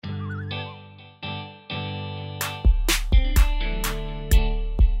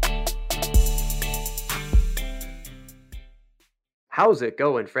How's it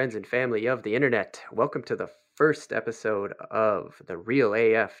going, friends and family of the internet? Welcome to the first episode of the Real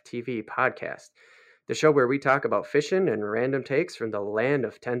AF TV podcast, the show where we talk about fishing and random takes from the land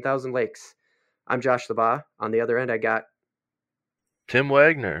of 10,000 lakes. I'm Josh LeBas. On the other end, I got Tim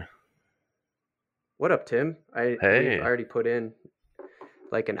Wagner. what up, Tim? We've Hey, already put in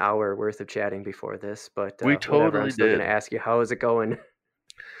like an hour worth of chatting before this, but we whatever. I'm totally still did. gonna ask you, how is it going?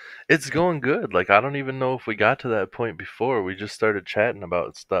 It's going good. Like, I don't even know if we got to that point before. We just started chatting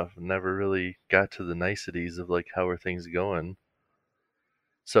about stuff and never really got to the niceties of like how are things going.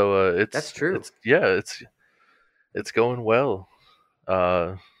 So That's it's true. it's yeah, it's going well.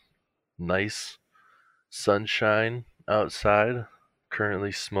 Uh Nice sunshine outside.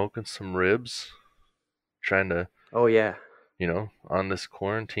 Currently smoking some ribs, trying to, Oh yeah, on this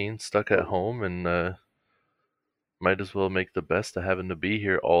quarantine, stuck at home and might as well make the best of having to be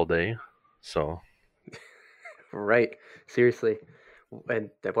here all day. So, right. Seriously. And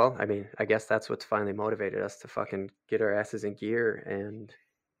well, I mean, I guess that's what's finally motivated us to fucking get our asses in gear and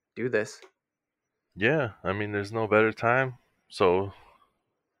do this. yeah, I mean, there's no better time. So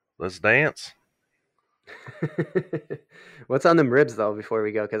let's dance. What's on them ribs though before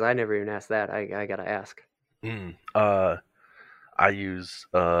we go? Because I never even asked that. I gotta ask. Mm, I use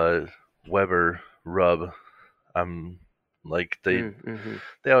Weber rub. I'm like Mm-hmm.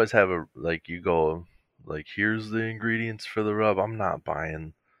 they always have a like you go like here's the ingredients for the rub. I'm not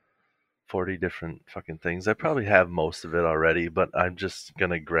buying 40 different fucking things. I probably have most of it already, but I'm just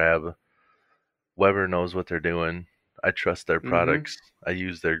gonna grab Weber knows what they're doing. I trust their Mm-hmm. products. I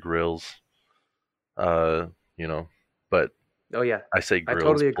use their grills. Uh, you know, but Oh yeah, I say I grills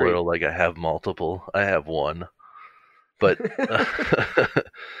totally agree. plural like I have multiple. I have one. But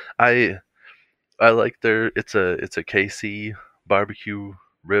I I like their it's a KC barbecue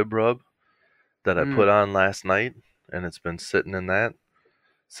rib rub that I put Mm. on last night, and it's been sitting in that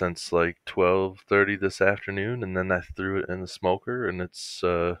since like 12:30 this afternoon, and then I threw it in the smoker, and it's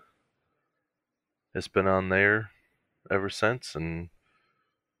been on there ever since, and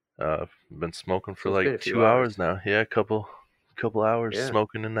been smoking for So it's been like a few 2 hours hours. now. Yeah, a couple hours Yeah,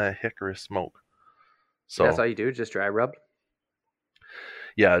 smoking in that hickory smoke. that's So all you do, just dry rub.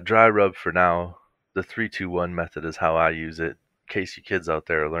 yeah, dry rub for now. The 3-2-1 method is how I use it. In case you kids out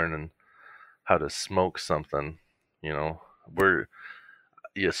there are learning how to smoke something, where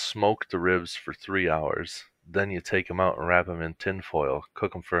you smoke the ribs for 3 hours, then you take them out and wrap them in tin foil,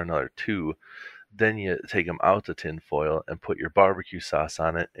 cook them for another two, then you take them out the tin foil and put your barbecue sauce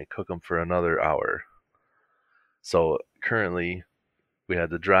on it and cook them for another hour. So currently we had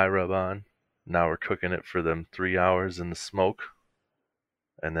the dry rub on. Now we're cooking it for them 3 hours in the smoke,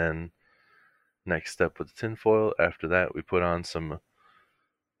 and then next step with the tinfoil. After that, we put on some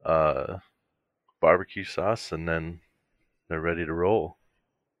uh, barbecue sauce, and then they're ready to roll.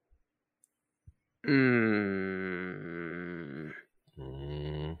 Mm.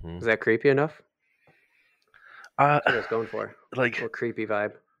 Hmm. Is that creepy enough? Uh, That's what I was going for. A like little creepy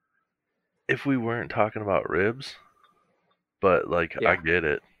vibe. if we weren't talking about ribs, but like I Yeah. get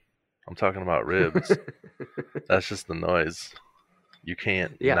it. I'm talking about ribs. That's just the noise. You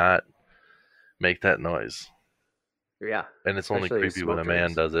can't Yeah. not make that noise, Yeah. and it's only Especially creepy when a smoked man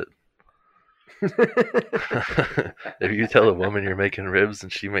ribs. does it. If you tell a woman you're making ribs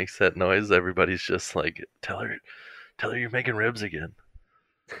and she makes that noise, everybody's just like, tell her you're making ribs again.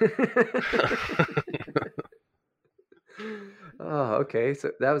 Oh, okay.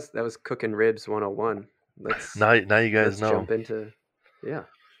 So that was cooking ribs 101. Let's Now you guys let's know. jump into yeah.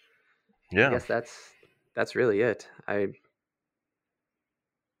 I Yeah. guess that's really it. I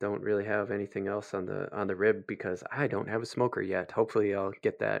don't really have anything else on the rib because I don't have a smoker yet. Hopefully I'll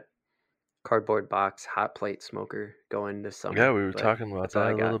get that cardboard box hot plate smoker going this Yeah, summer, we were but talking about that's all that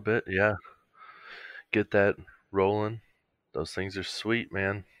I a little got. bit. Yeah. Get that rolling. Those things are sweet,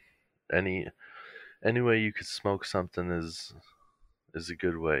 man. Any any way you could smoke something is a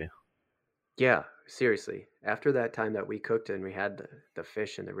good way. Yeah, seriously. After that time that we cooked and we had the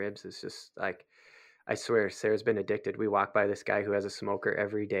fish and the ribs, it's just like I swear Sarah's been addicted. We walk by this guy who has a smoker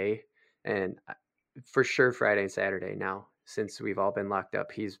every day, and for sure Friday and Saturday now, since we've all been locked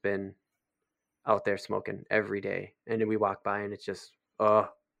up, he's been out there smoking every day. And then we walk by and it's just, oh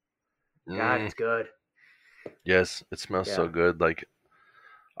God, Mm, it's good. yes, it smells so Yeah, good. Like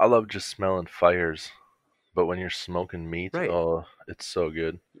I love just smelling fires, but when you're smoking meat, right. oh, it's so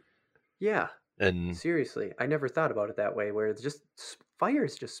good. Yeah, And seriously. I never thought about it that way, where it's just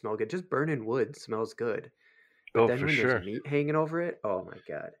fires just smell good. Just burning wood smells good. But oh, then for when there's sure. meat hanging over it, oh my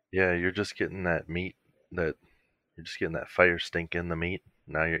God. Yeah, you're just getting that meat that you're just getting that fire stink in the meat.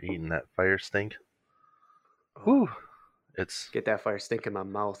 Now you're eating that fire stink. Oh, Whew. It's Get that fire stink in my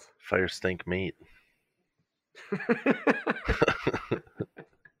mouth. fire stink meat.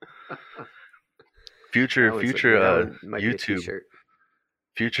 Future, future, That one might be a YouTube, T-shirt.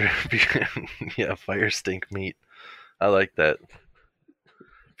 future, yeah, fire stink meat. I like that.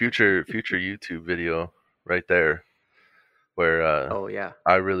 Future YouTube video right there, where Oh yeah.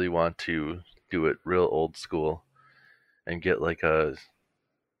 I really want to do it real old school and get like a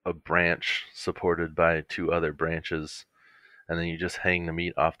branch supported by two other branches, and then you just hang the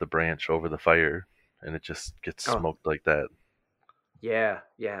meat off the branch over the fire, and it just gets Oh smoked like that. yeah,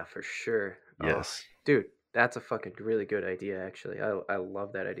 yeah, for sure. Oh, Yes, dude, that's a fucking really good idea. Actually, I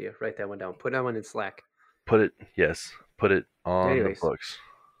love that idea. Write that one down. Put that one in Slack. put it on the Anyways, books.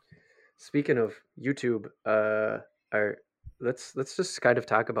 speaking of YouTube, our let's just kind of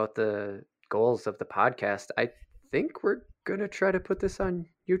talk about the goals of the podcast. I think we're gonna try to put this on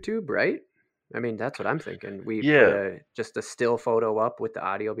YouTube, right? I mean, that's what I'm thinking. We put Yeah, a just a still photo up with the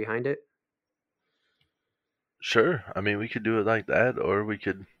audio behind it. sure. I mean, we could do it like that, or we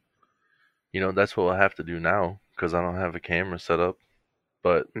could, that's what we'll have to do now because I don't have a camera set up.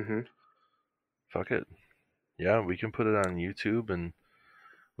 But Mm-hmm. fuck it. Yeah, we can put it on YouTube and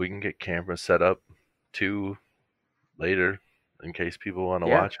we can get cameras set up too later in case people want to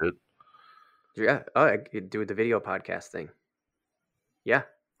Yeah, watch it. yeah. Oh, I could do the video podcast thing. Yeah,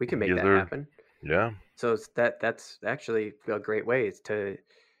 we can make that Either, happen. yeah. So that's actually a great way to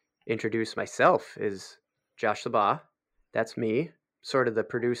introduce myself. Is Josh Sabah? That's me, sort of the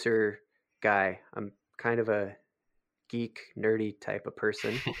producer guy. I'm kind of a geek, nerdy type of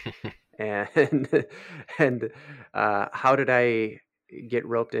person, and how did I get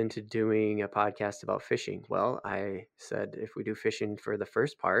roped into doing a podcast about fishing? Well, I said if we do fishing for the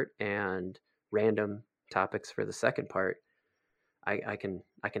first part and random topics for the second part, I can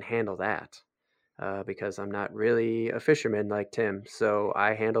handle that because I'm not really a fisherman like Tim. So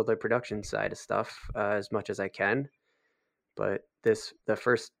I handle the production side of stuff as much as I can. But the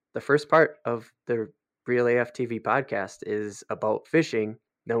first part of the Real AF TV podcast is about fishing.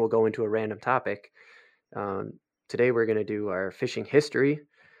 Then we'll go into a random topic. Um, Today we're going to do our fishing history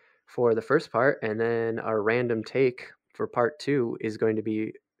for the first part, and then our random take for part two is going to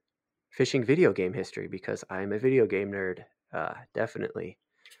be fishing video game history because I'm a video game nerd, definitely.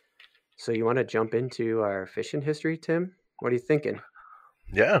 So you want to jump into our fishing history, Tim? What are you thinking?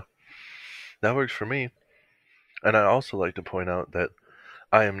 Yeah, that works for me. And I also like to point out that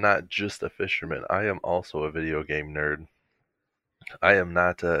I am not just a fisherman. I am also a video game nerd. I am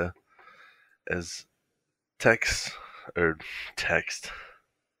not as text or text.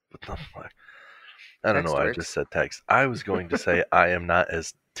 What the fuck? I don't know. Text I just works. said text. I was going to say I am not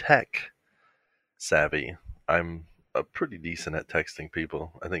as tech savvy. I'm pretty decent at texting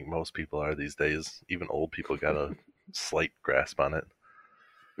people. I think most people are these days. Even old people got a slight grasp on it.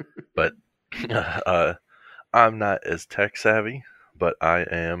 But I'm not as tech savvy, but I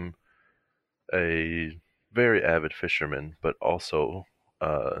am a very avid fisherman, but also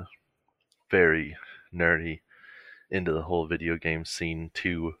uh, very nerdy into the whole video game scene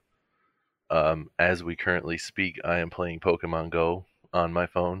too. As we currently speak, I am playing Pokemon Go on my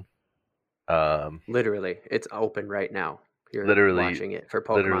phone. Um, Literally, it's open right now. You're literally, watching it for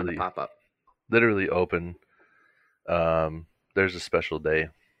Pokemon to literally, pop up. literally open. There's a special day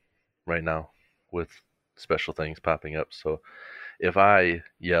right now with special things popping up. So if I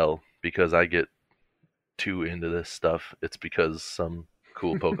yell because I get too into this stuff, it's because some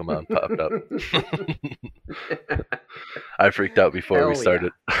cool Pokemon popped up. I freaked out before we Hell yeah.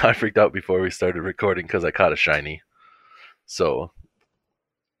 started. I freaked out before we started recording because I caught a shiny. So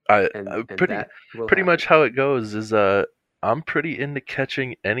I And pretty that will pretty happen. much how it goes is I'm pretty into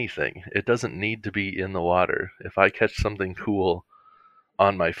catching anything. It doesn't need to be in the water. If I catch something cool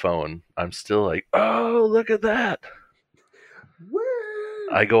on my phone, I'm still like, oh, look at that.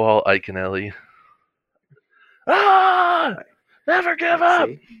 I Woo! go all Ike and Ellie. Ah, I, never give up.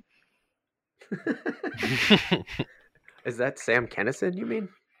 see? Is that Sam Kennison, you mean?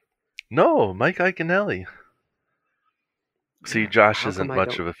 No, Mike Iaconelli. See, Josh How come isn't I much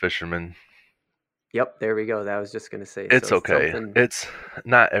don't? of a fisherman. Yep, there we go. That was just going to say. It's So it's okay. something. It's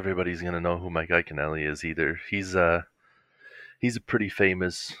not everybody's gonna know who Mike Iaconelli is either. He's a pretty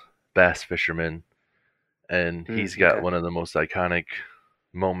famous bass fisherman, and he's got Okay. one of the most iconic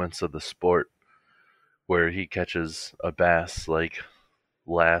moments of the sport where he catches a bass like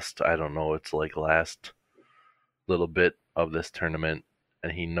last, I don't know, it's like last little bit of this tournament,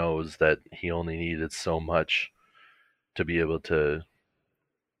 and he knows that he only needed so much to be able to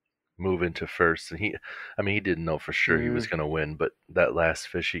move into first. And he didn't know for sure he was Mm, going to win, but that last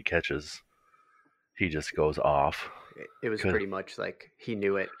fish he catches, he just goes off. it was pretty much like he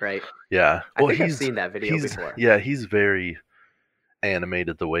knew it, right? Yeah. I Well, think I've seen that video he's before. yeah, he's very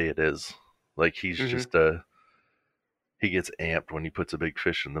animated the way it is. Like he's Mhm. just he gets amped when he puts a big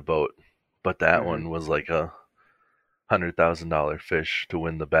fish in the boat. But that Mhm. one was like a $100,000 fish to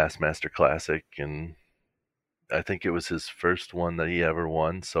win the Bassmaster Classic, and I think it was his first one that he ever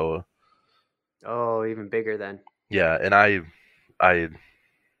won. So Oh, even bigger then. yeah, and I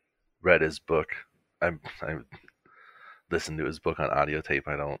read his book. I listened to his book on audio tape.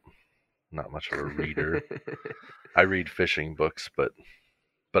 I don't not much of a reader. I read fishing books, but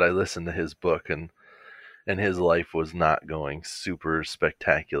I listened to his book, and his life was not going super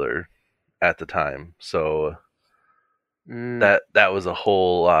spectacular at the time. So Mm, that was a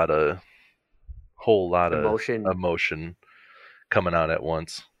whole lot of emotion. emotion coming out at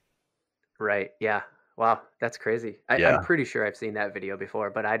once. Right. Yeah. Wow. That's crazy. I'm Yeah. pretty sure I've seen that video before,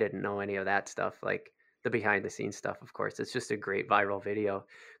 but I didn't know any of that stuff, like the behind the scenes stuff, of course. It's just a great viral video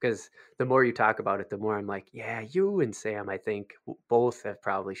because the more you talk about it, the more I'm like, yeah, you and Sam, I think, both have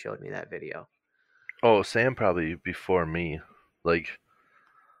probably showed me that video. Oh, Sam probably before me. Like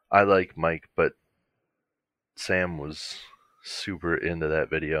I like Mike, but Sam was super into that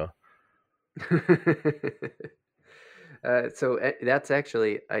video. That's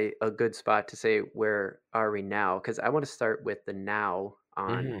actually a good spot to say where are we now? Because I want to start with the now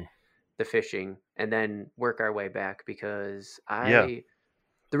on Hmm. the fishing and then work our way back because Yeah.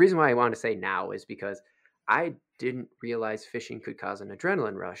 the reason why I want to say now is because I didn't realize fishing could cause an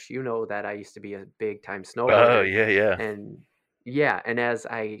adrenaline rush. You know that I used to be a big time Oh snowboarder. yeah, yeah. And yeah, and as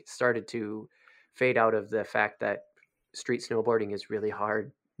I started to fade out of the fact that street snowboarding is really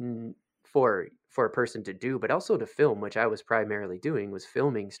hard for a person to do, but also to film, which I was primarily doing was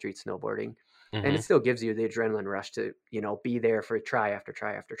filming street snowboarding. And Hmm. it still gives you the adrenaline rush to, be there for try after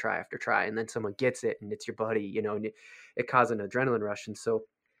try after try after try. And then someone gets it and it's your buddy, and it causes an adrenaline rush. And so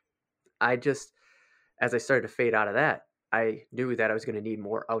I just, as I started to fade out of that, I knew that I was going to need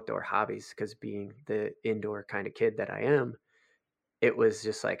more outdoor hobbies because being the indoor kind of kid that I am, it was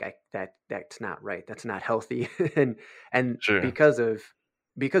just like that's not right. That's not healthy. and Sure. because of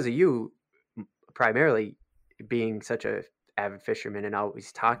you primarily being such a avid fisherman and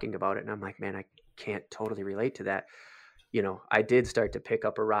always talking about it, and I'm like, man, I can't totally relate to that. I did start to pick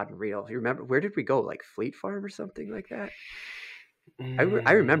up a rod and reel. You remember where did we go? Like Fleet Farm or something like that? I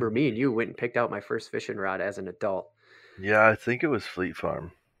remember Mm, me and you went and picked out my first fishing rod as an adult. yeah, I think it was Fleet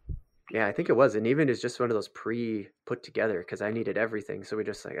Farm. Yeah, I think it was, and even it's just one of those pre put together because I needed everything. So we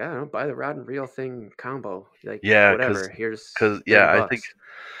just like, I don't know, buy the rod and reel thing combo, like Yeah, whatever. Here's cause thirty yeah, bucks.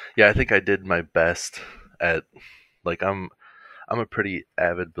 I think I did my best at like I'm a pretty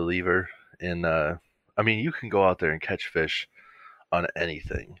avid believer in I mean, you can go out there and catch fish on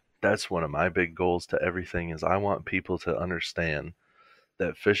anything. That's one of my big goals to everything is I want people to understand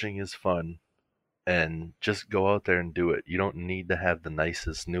that fishing is fun and just go out there and do it. You don't need to have the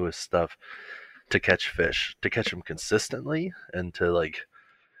nicest newest stuff to catch fish. To catch them consistently and to like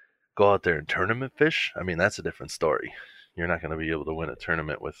go out there and tournament fish, I mean, that's a different story. You're not going to be able to win a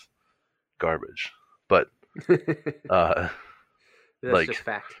tournament with garbage. But uh That's like just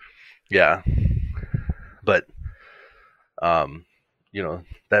fact. yeah, but um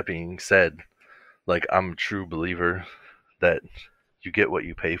that being said, like I'm a true believer that you get what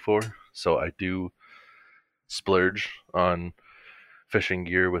you pay for. So I do splurge on fishing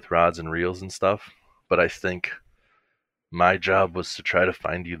gear with rods and reels and stuff, but I think my job was to try to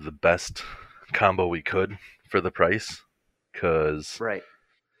find you the best combo we could for the price cuz Right.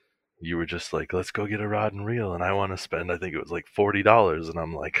 you were just like, let's go get a rod and reel, and I want to spend, I think it was like $40, and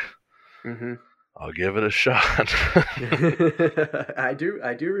I'm like, Hmm. I'll give it a shot. I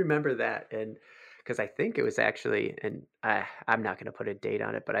do remember that, and because I think it was actually, and I'm not going to put a date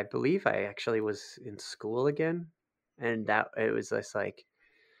on it, but I believe I actually was in school again, and that it was just like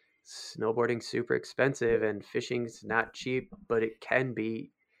snowboarding's super expensive and fishing's not cheap, but it can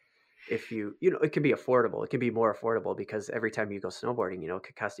be if it can be affordable. It can be more affordable because every time you go snowboarding, it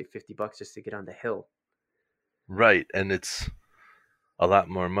could cost you $50 just to get on the hill. Right, and it's a lot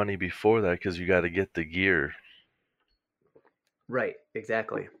more money before that because you got to get the gear. Right,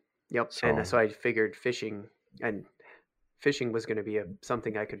 exactly. Yep. And So, so I figured fishing was going to be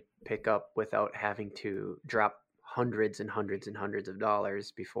something I could pick up without having to drop hundreds and hundreds and hundreds of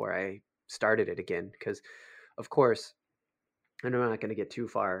dollars before I started it again. Because, of course, and I'm not going to get too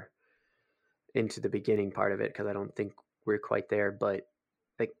far into the beginning part of it because I don't think we're quite there. But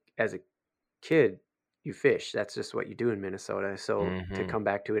like as a kid, you fish. That's just what you do in Minnesota. So to hmm come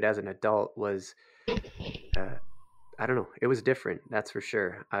back to it as an adult was, uh, I don't know, it was different. That's for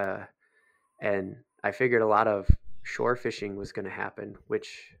sure. And I figured a lot of shore fishing was going to happen,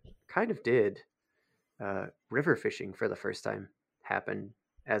 which kind of did. River fishing for the first time happened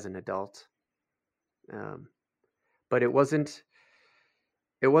as an adult, um, but it wasn't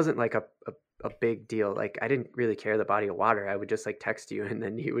like a big deal. Like I didn't really care the body of water. I would just like text you, and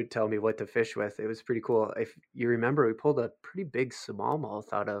then you would tell me what to fish with. It was pretty cool. If you remember, we pulled a pretty big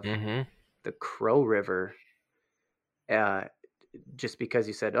smallmouth out of Mm-hmm. the Crow River. Uh, just because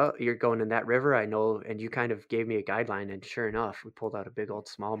you said, "Oh, you're going in that river," I know, and you kind of gave me a guideline, and sure enough, we pulled out a big old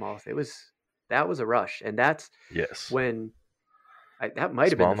smallmouth. That was a rush, and that's Yes. when that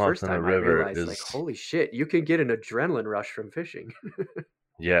might have been the Smallmouth first in a time I river realized, like, is, holy shit, you can get an adrenaline rush from fishing.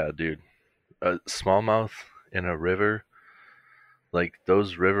 yeah, dude. Smallmouth in a river, like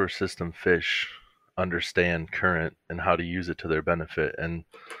those river system fish understand current and how to use it to their benefit. And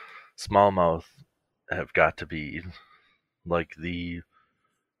smallmouth have got to be like the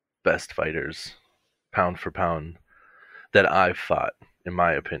best fighters, pound for pound, that I've fought, in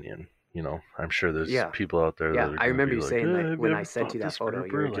my opinion. I'm sure there's Yeah. people out there that Yeah, are I going to remember be you like, saying that have you when I ever sent fought you that this photo.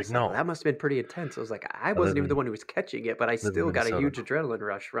 You were grouper? Like, just like, "Well, no. that must have been pretty intense." I was like, "I I wasn't live even the in one who was catching it, but I live in still got a Minnesota. huge adrenaline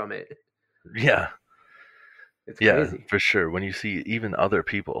rush from it." Yeah, It's yeah, crazy. for sure. When you see even other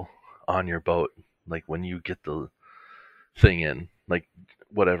people on your boat, like when you get the thing in, like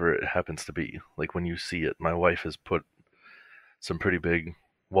whatever it happens to be, like when you see it, my wife has put some pretty big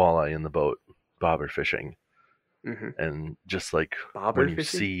walleye in the boat, bobber fishing, Mhm. and just like when Bobber you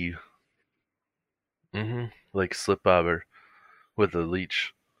fishing? see, like slip bobber with a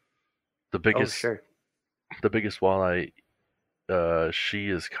leech, the Oh, biggest, sure. the biggest walleye, she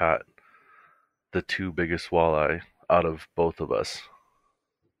has caught the two biggest walleye out of both of us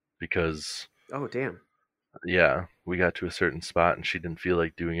because, Oh, damn. yeah, we got to a certain spot and she didn't feel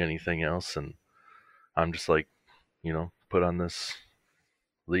like doing anything else, and I'm just like, put on this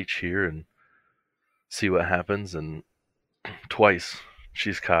leech here and see what happens. And twice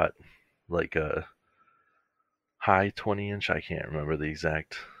she's caught like a high 20 inch. I can't remember the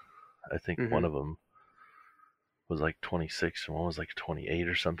exact. I think one Mhm. of them was like 26 and one was like 28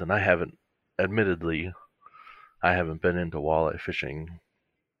 or something. I haven't, admittedly, I haven't been into walleye fishing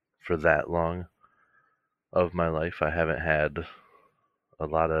for that long of my life. I haven't had a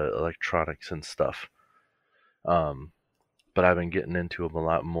lot of electronics and stuff. Um, but I've been getting into them a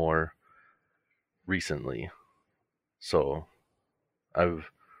lot more recently. So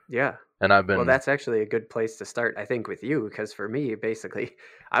I've, Yeah. and I've Well, been, that's actually a good place to start, I think, with you, because for me, basically,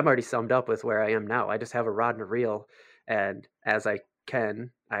 I'm already summed up with where I am now. I just have a rod and a reel, and as I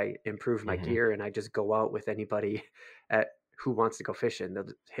can, I improve my mhm. gear, and I just go out with anybody at who wants to go fishing. They'll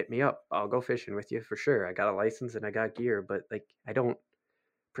just hit me up. I'll go fishing with you for sure. I got a license and I got gear, but like I don't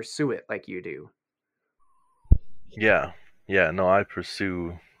pursue it like you do. Yeah, yeah, no, I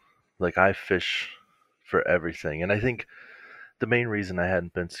pursue, like, I fish for everything. And I think the main reason I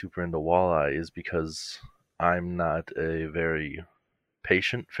hadn't been super into walleye is because I'm not a very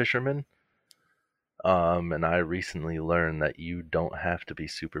patient fisherman. And I recently learned that you don't have to be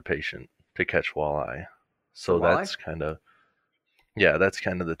super patient to catch walleye. For So walleye? that's kind of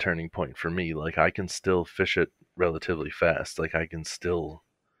the turning point for me. Like, I can still fish it relatively fast. Like, I can still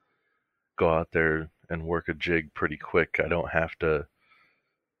go out there and work a jig pretty quick. I don't have to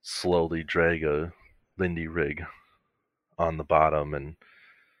slowly drag a Lindy rig on the bottom and,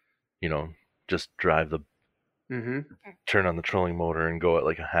 you know, just Mm-hmm. turn on the trolling motor and go at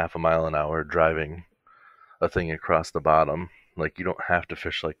like a half a mile an hour driving a thing across the bottom. Like, you don't have to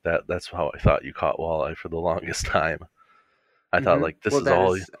fish like that. That's how I thought you caught walleye for the longest time. I thought, Mm-hmm. like, this Well, is that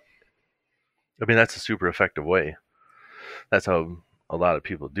all. is, I mean, that's a super effective way. That's how a lot of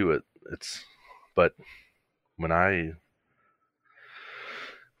people do it. But when I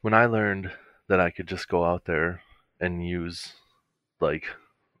when I learned that I could just go out there and use, like,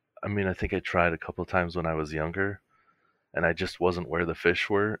 I mean, I think I tried a couple times when I was younger, and I just wasn't where the fish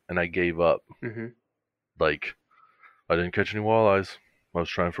were, and I gave up. mm-hmm. Like, I didn't catch any walleyes. I was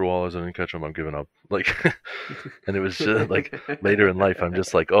trying for walleyes. I didn't catch them. I'm giving up. Like, and it was just like later in life, I'm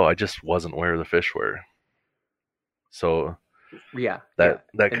just like, oh, I just wasn't where the fish were. So Yeah, that yeah.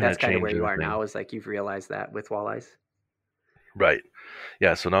 that And kind that's of kind of where changed you are everything. now, is like you've realized that with walleyes. Right.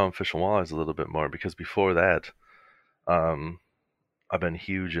 Yeah. So now I'm fishing walleyes a little bit more because before that, um, I've been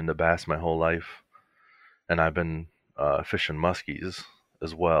huge into bass my whole life, and I've been fishing muskies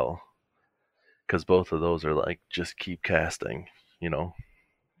as well because both of those are like just keep casting, you know,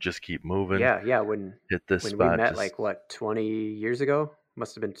 just keep moving, Yeah, yeah. When hit this when we spot, met, just like what, 20 years ago?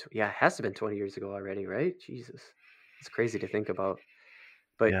 Must have been. Yeah, it has to have been 20 years ago already, right? Jesus, it's crazy to think about.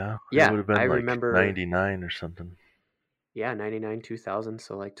 But yeah, it yeah, would have I been like remember. 99 or something. Yeah, 99, 2000,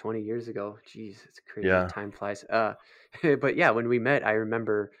 so like 20 years ago. Jeez, it's crazy. Yeah. Time flies. But yeah, when we met, I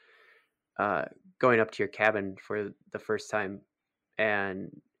remember uh, going up to your cabin for the first time,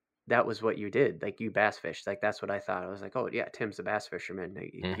 and that was what you did. Like you bass fished. Like that's what I thought. I was like, oh yeah, Tim's a bass fisherman.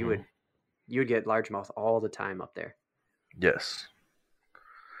 Like, Hmm. you would get largemouth all the time up there. Yes.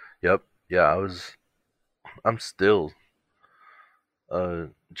 Yep. Yeah, I'm still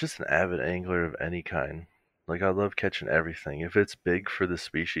just an avid angler of any kind. Like I love catching everything. If it's big for the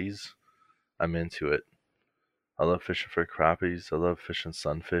species, I'm into it. I love fishing for crappies. I love fishing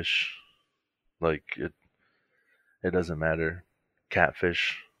sunfish. Like it doesn't matter.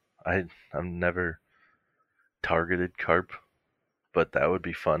 Catfish. I've never targeted carp, but that would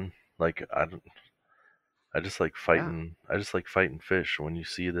be fun. Like I just like Yeah. fighting. I just like fighting fish. When you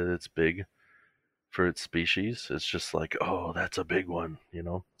see that it's big for its species, it's just like, oh, that's a big one. You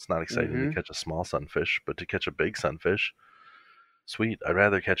know, it's not exciting to Mm-hmm. catch a small sunfish, but to catch a big sunfish, sweet. I'd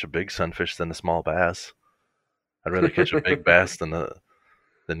rather catch a big sunfish than a small bass. I'd rather catch a big bass than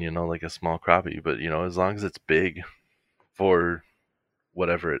like a small crappie. But as long as it's big for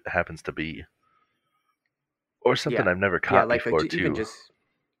whatever it happens to be, or something Yeah. I've never Yeah. caught Like before even too. just.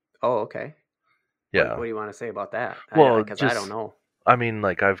 Oh, okay. What Yeah. do you want to say about that? I Well, because I don't just know. I mean,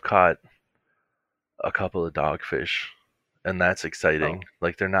 like I've caught a couple of dogfish, and that's Oh, exciting.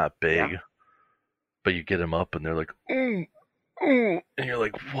 Like they're not yeah. big, but you get them up, and they're like, and you're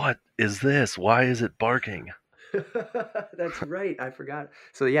like, what is this? Why is it barking? That's right. I forgot.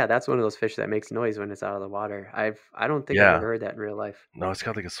 So yeah, that's one of those fish that makes noise when it's out of the water. I don't think I've Yeah. ever heard that in real life. No, it's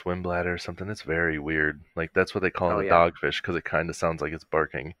got like a swim bladder or something. It's very weird. Like that's what they call Oh it a yeah. dogfish because it kind of sounds like it's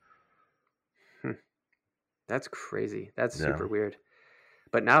barking. Hmm. That's crazy. That's Yeah. super weird.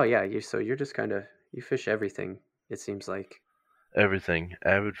 But now, yeah, you're just kind of you fish everything. It seems like. Everything.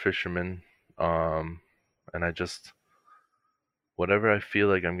 Avid fisherman. Um, and I just whatever I feel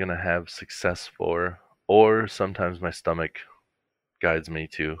like I'm gonna have success for, or sometimes my stomach guides me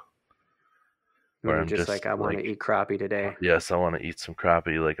to, When where you're I'm just just like, I want to like, eat crappie today. yes, I want to eat some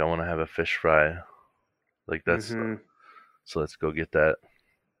crappie. Like I want to have a fish fry. Like that's Mm-hmm. so let's go get that.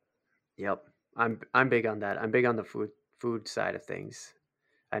 Yep. I'm big on that. I'm big on the food side of things.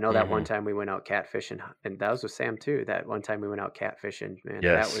 I know that one Hmm. time we went out catfishing, and that was with Sam too. That one time we went out catfishing,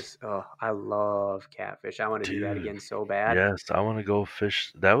 man, that Yes, was oh, I love catfish. I want to do that dude. again so bad. Yes, I want to go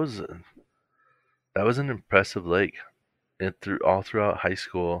fish. That was an impressive lake. It through all throughout high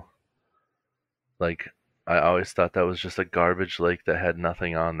school. Like I always thought that was just a garbage lake that had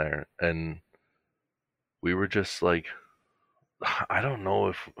nothing on there, and we were just like, I don't know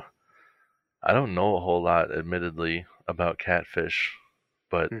if I don't know a whole lot, admittedly, about catfish,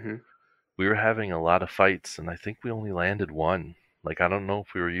 but Hmm. we were having a lot of fights, and I think we only landed one. Like I don't know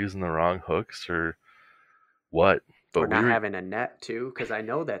if we were using the wrong hooks or what, but Or we not were. having a net too, because I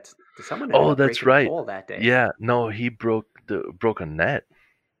know that someone ended Oh, up that's breaking a right. pole that day. Yeah, no, he broke a net.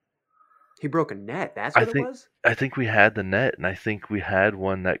 He broke a net. That's I what it think was. I think we had the net, and I think we had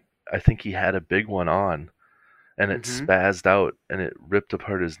one that I think he had a big one on, and it Hmm. spazzed out, and it ripped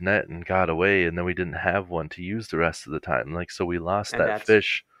apart his net and got away, and then we didn't have one to use the rest of the time. Like so, we lost And that that's.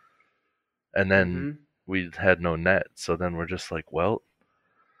 fish, and then Hmm. we had no net. So then we're just like, well,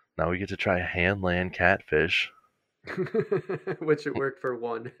 now we get to try hand land catfish. Which it worked for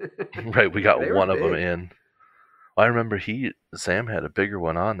one. Right, we got They were one of them big. in. I remember Sam had a bigger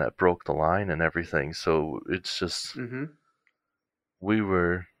one on that broke the line and everything. So it's just Hmm. we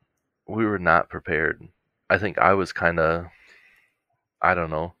were we were not prepared. I think I was kind of, I don't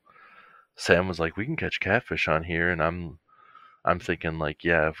know. Sam was like, "We can catch catfish on here," and I'm thinking like,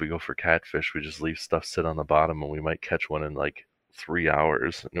 yeah, if we go for catfish, we just leave stuff sit on the bottom, and we might catch one in like 3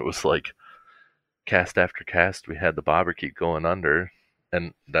 hours. And it was like cast after cast, we had the bobber keep going under,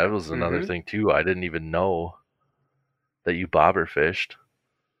 and that was another Hmm. thing too. I didn't even know that you bobber fished.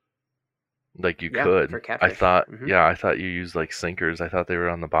 Like you Yeah, could. for catfish. Hmm. I thought you used like sinkers. I thought they were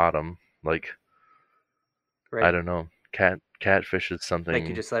on the bottom. Like I Right. don't know. Catfish is Like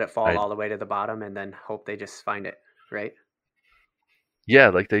you something just let it fall I all the way to the bottom and then hope they just find it, right? yeah,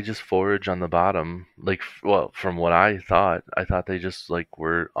 like they just forage on the bottom. Like well, from what I thought they just like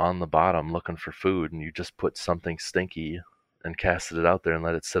were on the bottom looking for food, and you just put something stinky and casted it out there and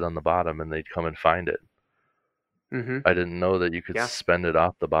let it sit on the bottom, and they'd come and find it. Hmm. I didn't know that you could Yeah. suspend it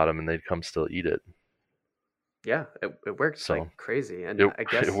off the bottom and they'd come still eat it. Yeah, it worked So like crazy. And it I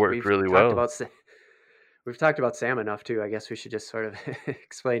it guess worked really well. we've talked about Sam enough too. I guess we should just sort of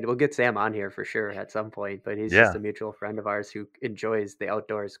explain. We'll get Sam on here for sure at some point, but he's just Yeah. a mutual friend of ours who enjoys the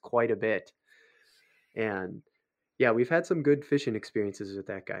outdoors quite a bit. And Yeah, we've had some good fishing experiences with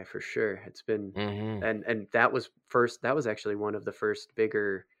that guy for sure. It's been Hmm. and that was first that was actually one of the first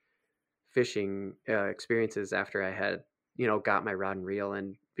bigger fishing experiences after I had, got my rod and reel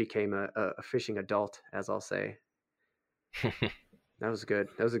and became a fishing adult, as I'll say. That was good.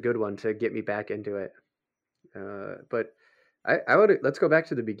 That was a good one to get me back into it. But I would let's go back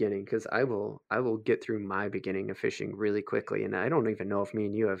to the beginning because I will get through my beginning of fishing really quickly, and I don't even know if me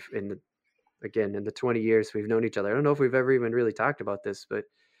and you have in the 20 years we've known each other. I don't know if we've ever even really talked about this, but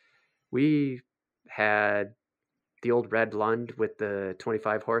we had the old red Lund with the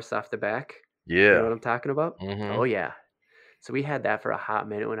 25 horse off the back. You know Yeah. what I'm talking about? Hmm. Oh yeah. So we had that for a hot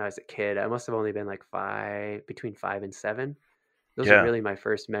minute when I was a kid. I must have only been like between 5 and 7. Those are Yeah. really my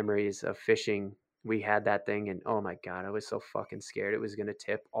first memories of fishing. We had that thing, and oh my god, I was so fucking scared it was gonna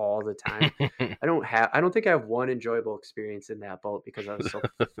tip all the time. I don't think I have one enjoyable experience in that boat because I was so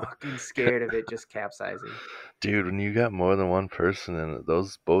fucking scared of it just capsizing. Dude, when you got more than one person in it,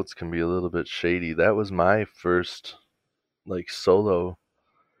 those boats can be a little bit shady. That was my first like solo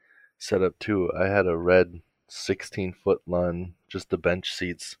setup too. I had a red 16-foot Lund, just the bench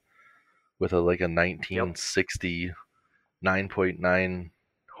seats with a Yep. 1960 9.9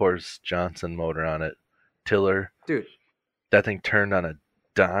 horse Johnson motor on it. Tiller. Dude. That thing turned on a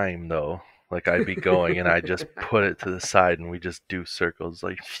dime though. Like I'd be going and I just put it to the side and we just do circles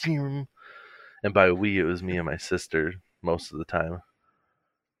like phew. And by we it was me and my sister most of the time.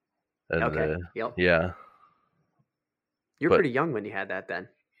 And Okay. Yep. yeah, You're but pretty young when you had that then.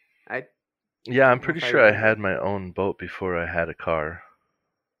 I yeah, I'm don't know pretty if I sure I had remember. my own boat before I had a car.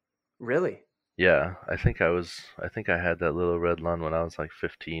 Really? Yeah, I think I had that little red Lund when I was like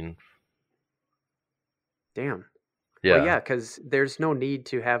 15. Damn. Well, Yeah. yeah, because there's no need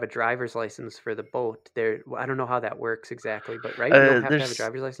to have a driver's license for the boat. I don't know how that works exactly, but right, you don't have to have a There's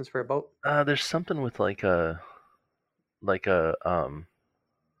driver's license for a boat. there's something with like a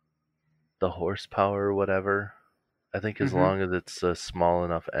the horsepower or whatever. I think as Mm-hmm. long as it's a small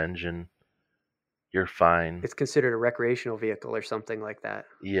enough engine, you're fine. It's considered a recreational vehicle or something like that,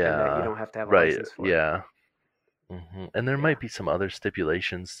 and that you Yeah. don't have to have a Right. license for it. Yeah. And there Yeah, might be some other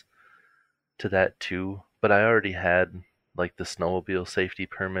stipulations to that too, but I already had like the snowmobile safety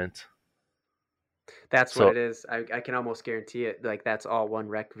permit. that's what So it is. I can almost guarantee it. Like that's all one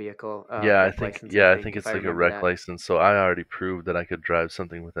rec vehicle, license. I yeah, I think think if I it's like a remember rec that. license. So I already proved that I could drive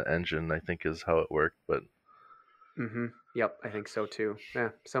something with an engine, I think is how it worked, but Mm-hmm. Yep, I think so too. Yeah,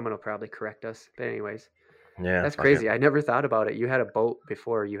 someone will probably correct us. But anyways, yeah, that's fuck it. crazy. I never thought about it. You had a boat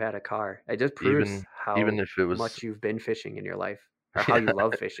before you had a car. It just proves Even how if it was much you've been fishing in your life, or how you yeah,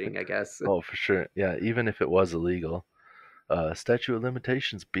 love fishing, I guess. oh for sure. Yeah, even if it was illegal. Statute of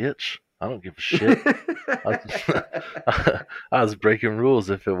limitations, bitch. I don't give a shit. I was, I was breaking rules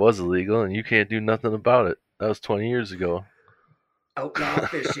if it was illegal and you can't do nothing about it. That was 20 years ago. Outlaw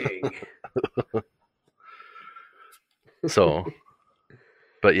fishing. So,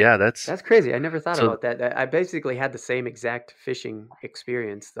 but yeah, that's That's crazy. I never thought so about that. I basically had the same exact fishing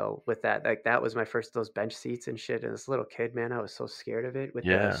experience though with that. Like that was my first those bench seats and shit. And this little kid, man, I was so scared of it with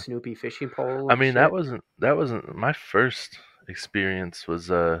the yeah. Snoopy fishing pole I and mean, shit. that wasn't my first experience was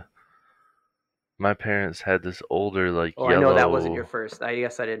my parents had this older like Oh, I know that wasn't your yellow. first. I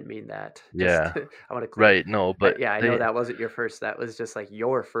guess I didn't mean that. Just Yeah. I want to clear. Right, no, but Yeah, I know they that wasn't your first. That was just like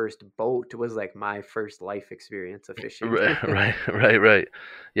your first boat was like my first life experience of fishing. right.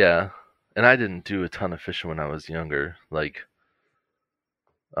 Yeah. And I didn't do a ton of fishing when I was younger. Like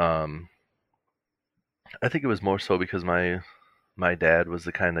um I think it was more so because my dad was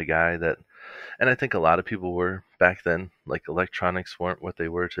the kind of guy that, and I think a lot of people were back then, like electronics weren't what they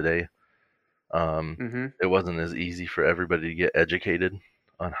were today. Um, Mm-hmm. it wasn't as easy for everybody to get educated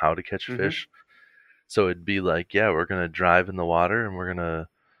on how to catch Mm-hmm. fish. So it'd be like, yeah, we're gonna drive in the water and we're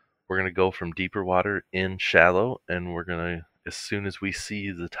gonna go from deeper water in shallow, and we're gonna as soon as we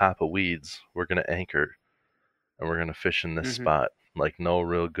see the top of weeds, we're gonna anchor and we're gonna fish in this Mm-hmm. spot. Like no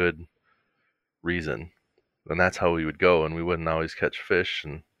real good reason. And that's how we would go, and we wouldn't always catch fish.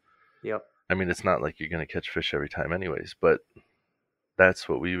 And Yep. I mean, it's not like you're gonna catch fish every time, anyways. But that's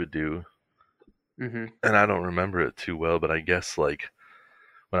what we would do. Mm-hmm. And I don't remember it too well, but I guess like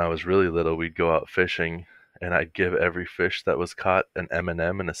when I was really little, we'd go out fishing, and I'd give every fish that was caught an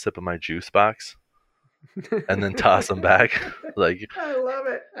M&M and a sip of my juice box, and then toss them back. Like, I love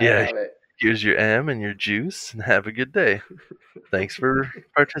it. I yeah, love it. here's your M and your juice, and have a good day. Thanks for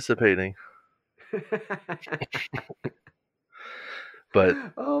participating. But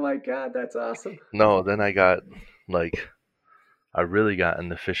Oh my god, that's awesome. no, then like I really got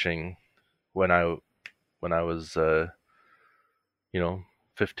into fishing when I was you know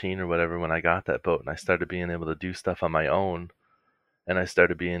 15 or whatever when I got that boat, and I started being able to do stuff on my own, and I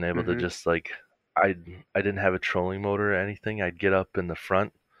started being able to Mm-hmm. just like I I didn't have a trolling motor or anything. I'd get up in the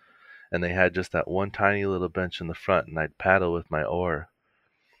front, and they had just that one tiny little bench in the front, and I'd paddle with my oar,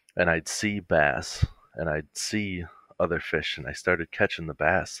 and I'd see bass, and I'd see other fish, and I started catching the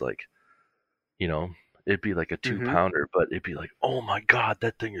bass like, you know, it'd be like a two Mm-hmm. pounder, but it'd be like, oh my god,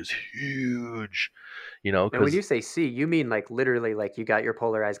 that thing is huge, And when because you say see, you mean like literally like you got your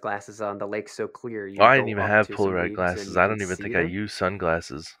polarized glasses on, the lake's so clear you I didn't go even up have to some polarized reeds and glasses. you I can don't even see think I them? used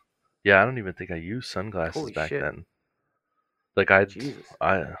sunglasses. Yeah, I don't even think I used sunglasses Holy back shit. then. Like I'd, Jesus.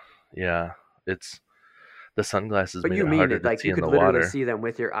 I, yeah, it's the sunglasses But made you it mean harder it to like see you in could the literally water. see them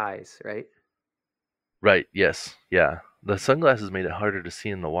with your eyes, right? Right, yes, yeah. The sunglasses made it harder to see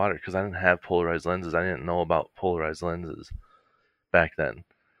in the water because I didn't have polarized lenses. I didn't know about polarized lenses back then.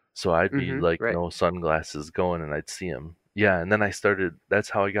 So I'd be Mm-hmm. like Right. no sunglasses going and I'd see them. Yeah, and then I started,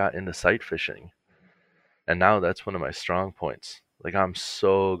 that's how I got into sight fishing. And now that's one of my strong points. Like I'm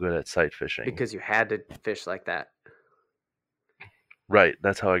so good at sight fishing. Because you had to fish like that. Right,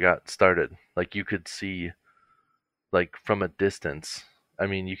 that's how I got started. Like you could see like from a distance. I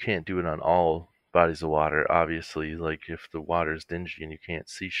mean, you can't do it on all bodies of water, obviously. Like if the water's dingy and you can't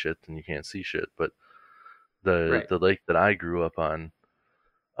see shit, then you can't see shit. But the Right. the lake that I grew up on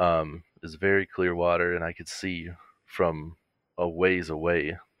is very clear water, and I could see from a ways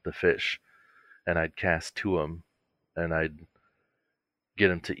away the fish, and I'd cast to them, and I'd get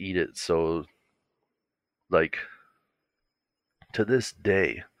them to eat it. So like to this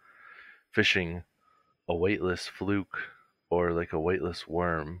day, fishing a weightless fluke or like a weightless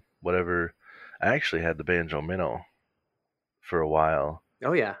worm, whatever. I actually had the banjo minnow for a while,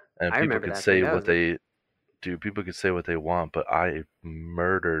 Oh yeah. and I people remember could that thing. say That what was a they do. People could say what they want, but I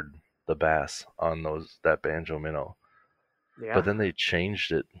murdered the bass on those that banjo minnow. But yeah. then they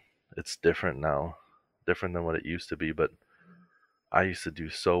changed it. It's different now, different than what it used to be. But I used to do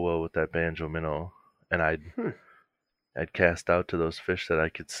so well with that banjo minnow, and Hmm. I'd cast out to those fish that I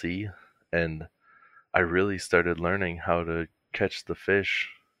could see, and I really started learning how to catch the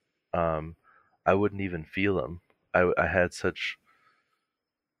fish. Um, I wouldn't even feel them. I had such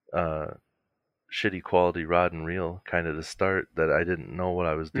uh, shitty quality rod and reel kind of to start that I didn't know what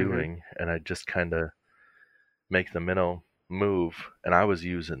I was Mm-hmm. doing, and I just kind of make the minnow move, and I was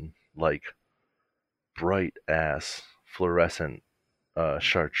using like bright ass fluorescent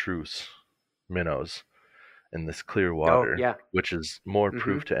chartreuse minnows in this clear Oh water, yeah. which is more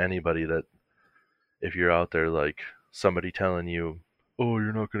Mm-hmm. proof to anybody that if you're out there like somebody telling you, "Oh,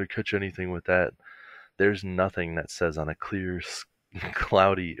 you're not going to catch anything with that," there's nothing that says on a clear,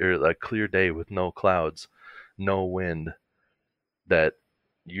 cloudy or a clear day with no clouds, no wind, that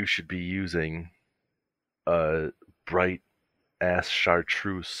you should be using a bright ass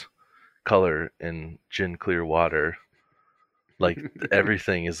chartreuse color in gin clear water. Like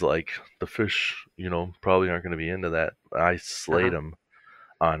everything is like the fish, probably aren't going to be into that. I slayed Uh-huh. them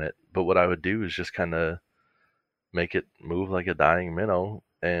on it, but what I would do is just kind of make it move like a dying minnow,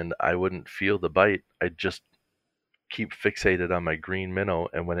 and I wouldn't feel the bite. I'd just keep fixated on my green minnow,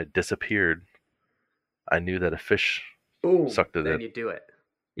 and when it disappeared, I knew that a fish Boom. sucked at Then it. you do it.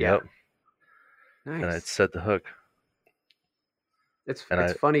 Yeah. Yep, and I'd Nice. set the hook, and It's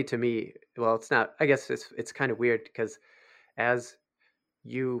I funny to me. Well, it's not. I guess it's kind of weird because as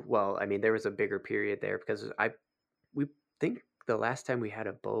you, well, I mean, there was a bigger period there because we think the last time we had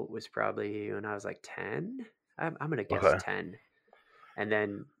a boat was probably when I was like 10. I'm gonna guess okay, 10. And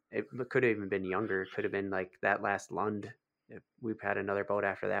then it could have even been younger. It could have been like that last Lund. We've had another boat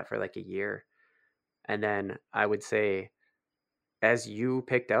after that for like a year. And then I would say as you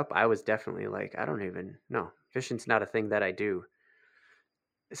picked up, I was definitely like, I don't even know. Fishing's not a thing that I do.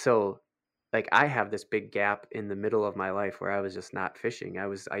 So like I have this big gap in the middle of my life where I was just not fishing. I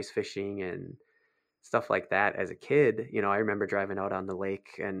was ice fishing and stuff like that as a kid. I remember driving out on the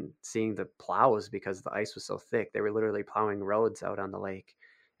lake and seeing the plows because the ice was so thick. They were literally plowing roads out on the lake.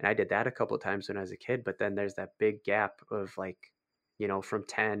 And I did that a couple of times when I was a kid, but then there's that big gap of like, from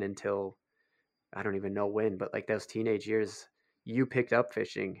 10 until I don't even know when, but like those teenage years, you picked up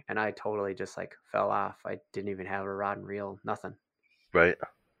fishing and I totally just like fell off. I didn't even have a rod and reel, nothing. right,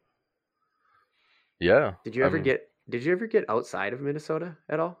 yeah, I'm Did you ever get outside of Minnesota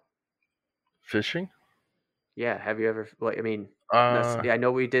at all? fishing. Yeah, have you ever well, I mean, Uh, yeah, I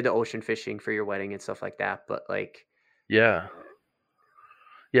know we did the ocean fishing for your wedding and stuff like that, but like yeah,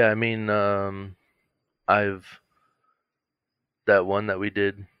 yeah. I mean, I've that one that we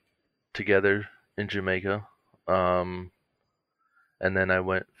did together in Jamaica, um, and then I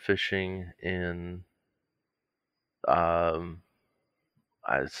went fishing in um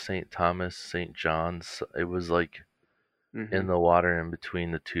St. Thomas, St. John's. It was like in Mhm. the water in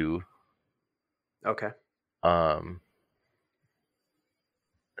between the two. Okay. Um,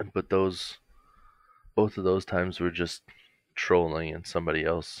 but those both of those times were just trolling, and somebody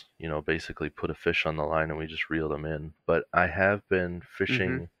else, basically put a fish on the line and we just reeled them in. But I have been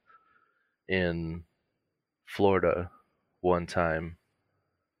Mhm. fishing in Florida one time,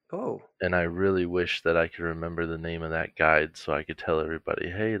 Oh. and I really wish that I could remember the name of that guide so I could tell everybody,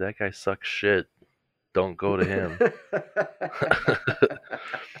 hey, that guy sucks shit. Don't go to him.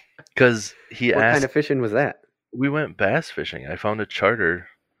 Because he What kind asked, of fishing was that? we went bass fishing. I found a charter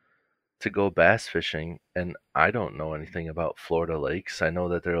to go bass fishing, and I don't know anything about Florida lakes. I know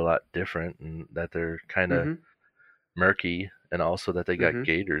that they're a lot different and that they're kind of Mhm. murky, and also that they got Mhm.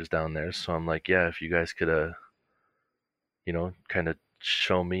 gators down there. So I'm like, yeah, if you guys could, kind of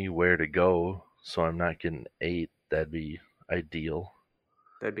show me where to go so I'm not getting ate, that'd be ideal.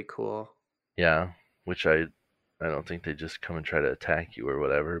 That'd be cool. Yeah, which I don't think they just come and try to attack you or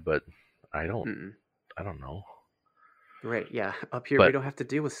whatever, but I don't Mm-mm. I don't know. Right. Yeah. Up here, we But don't have to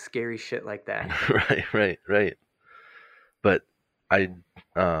deal with scary shit like that. right. But I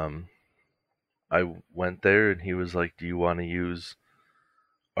um I went there and he was like, "Do you want to use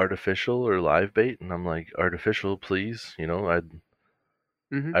artificial or live bait?" And I'm like, "Artificial, please.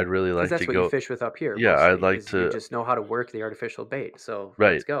 Mhm. I'd really Because like to that's what you go. fish with up here Yeah, I'd mostly. like Is you to. just know how to work the artificial bait. So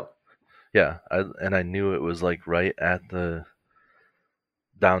let's Right. go. Yeah. And I knew it was like right at the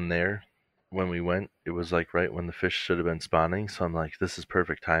down there when we went. It was like right when the fish should have been spawning. So I'm like, this is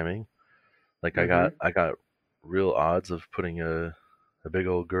perfect timing. Like Mhm. I got real odds of putting a big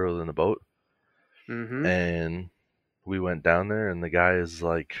old girl in the boat. Mhm. And we went down there, and the guy is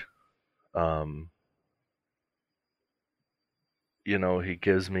like, um, he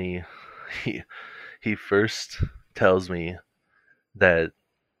gives me he he first tells me that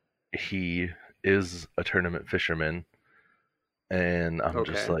he is a tournament fisherman, and I'm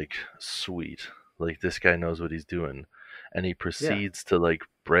just Okay. like, sweet. Like this guy knows what he's doing. And he Yeah. proceeds to like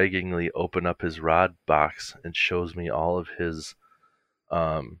braggingly open up his rod box and shows me all of his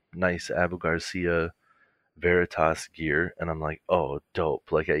nice Abu Garcia Veritas gear, and I'm like, "Oh,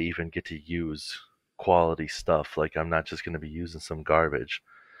 dope. Like I even get to use quality stuff. Like I'm not just going to be using some garbage."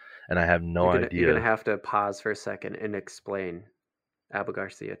 And I have no You're gonna idea. have to pause for a second and explain Abu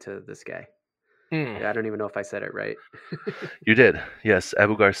Garcia to this guy. Mm. I don't even know if I said it right. You did. Yes,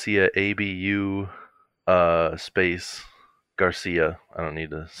 Abu Garcia, ABU space Garcia. I don't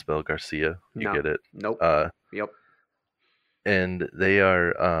need to spell Garcia. You No. get it. Nope. Uh Yep. and they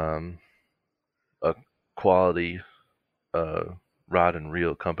are a quality uh rod and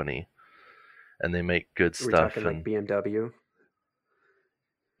reel company, and they make good Are we talking stuff. like And BMW?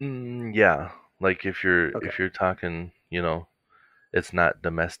 yeah, like Okay. if you're talking, it's not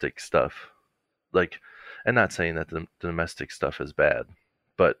domestic stuff. Like, and not saying that the domestic stuff is bad,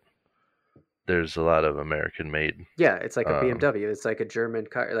 but there's a lot of American made. Yeah, it's like a Um, BMW. It's like a German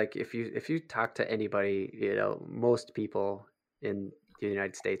car. Like if you talk to anybody, most people in the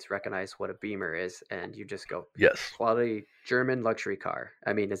United States recognize what a Beamer is, and you just go yes, quality German luxury car.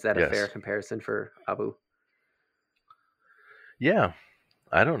 I mean, is that a fair yes, comparison for Abu? yeah.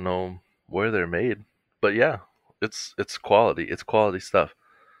 I don't know where they're made, but yeah, it's quality. It's quality stuff.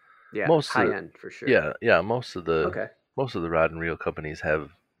 Yeah, Most high of end for sure. yeah, Okay. most of the rod and reel companies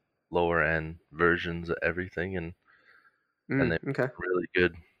have lower end versions of everything, and they Okay. make really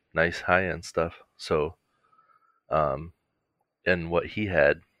good, nice high end stuff. So, um, and what he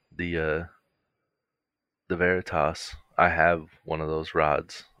had, the uh, the Veritas, I have one of those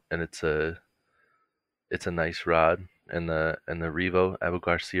rods, and it's a nice rod, and the Revo Abu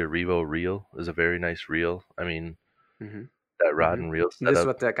Garcia Revo reel is a very nice reel. I mean, hmm that rod hmm and reel This is setup.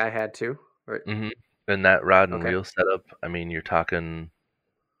 what that guy had too. Right. hmm And that rod and Okay. reel setup, I mean, you're talking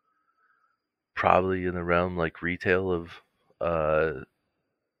probably in the realm like retail of uh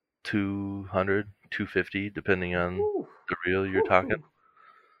 200, 250, depending on Whew. the reel you're talking. Whew.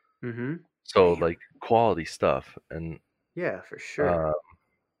 Mm-hmm. So Damn. like quality stuff, and Yeah, for sure. uh,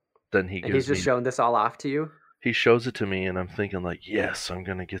 then he And he's gives just me showing this all off to you. he shows it to me, and I'm thinking like, yes, I'm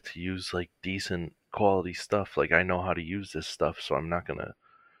gonna get to use like decent quality stuff. Like I know how to use this stuff, so I'm not gonna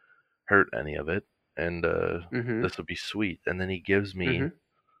hurt any of it, and Mm-hmm. this will be sweet. And then he gives me Mm-hmm.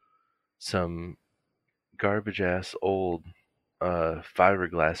 some garbage ass old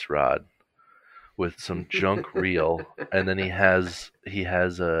fiberglass rod with some junk reel, and then he has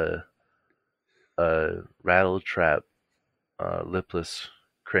a rattle trap lipless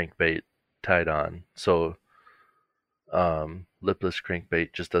crankbait tied on. So lipless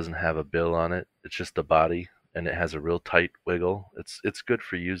crankbait just doesn't have a bill on it. It's just the body, and it has a real tight wiggle. It's good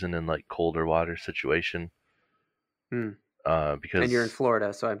for using in like colder water situation. Hmm. And you're in Because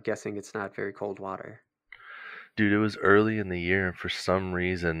Florida, so I'm guessing it's not very cold water. dude, it was early in the year, and for some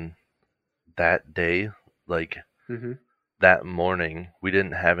reason that day, like Mm-hmm. that morning, we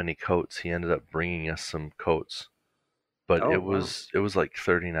didn't have any coats. He ended up bringing us some coats, but Oh, it wow. was it was like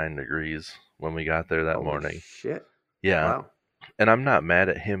 39 degrees when we got there that Holy morning. shit. Yeah, Wow. and I'm not mad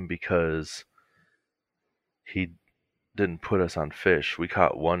at him because he didn't put us on fish. We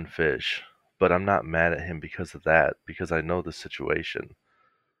caught one fish, but I'm not mad at him because of that, because I know the situation.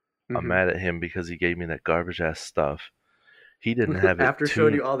 I'm Mm-hmm. mad at him because he gave me that garbage ass stuff. He didn't have it After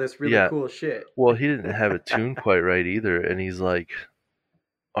showing tuned. you all this really Yeah, cool shit. well, he didn't have it tuned quite right either, and he's like,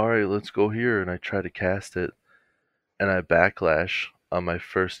 "All right, let's go here." And I try to cast it, and I backlash on my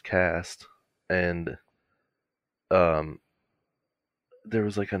first cast, and um, there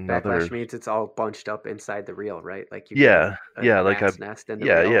was like Backlash another. means it's all bunched up inside the reel, right? Like you get Yeah, a yeah, like I, rat's nest in the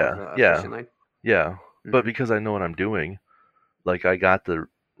yeah, reel yeah, of a yeah, fishing line. yeah. But Mm-hmm. because I know what I'm doing, like I got the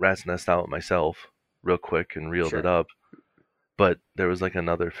rat's nest out myself real quick and reeled it Sure. up. But there was like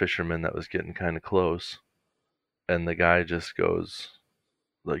another fisherman that was getting kind of close, and the guy just goes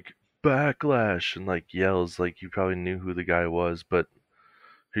like backlash and like yells like you probably knew who the guy was, but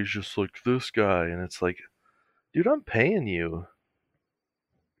he's just like this guy, and it's like, dude, I'm paying you.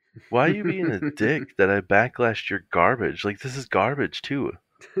 Why are you being a dick that I backlashed your garbage? Like this is garbage too.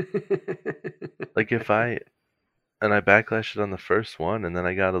 Like if I and I backlashed it on the first one, and then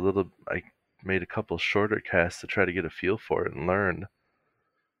I made a couple shorter casts to try to get a feel for it and learn.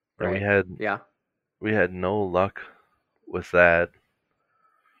 And Right. Yeah. we had no luck with that.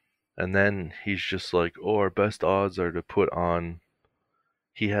 And then he's just like, "Oh, our best odds are to put on."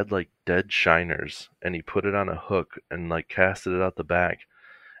 He had like dead shiners, and he put it on a hook and like casted it out the back.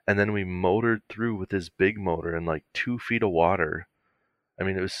 And then we motored through with his big motor in like 2 feet of water. I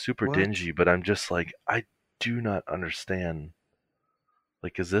mean, it was super What? dingy, but I'm just like, I do not understand.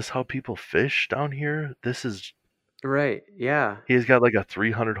 Like, is this how people fish down here? This is Right. Yeah. He's got like a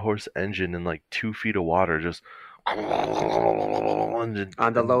 300 horse engine in like 2 feet of water, just and,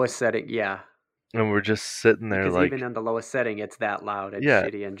 On the and lowest setting, yeah. and we're just sitting there Because even like, on the lowest setting, it's that loud and yeah,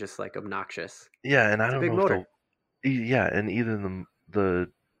 shitty and just like obnoxious. yeah, and I It's a don't big know if motor. yeah, and either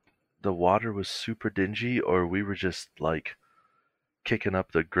the water was super dingy or we were just like kicking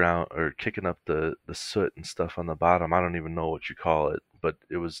up the ground or kicking up the soot and stuff on the bottom. I don't even know what you call it, but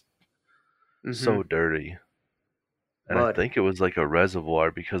it was Mm-hmm. so dirty. And I Mud. think it was like a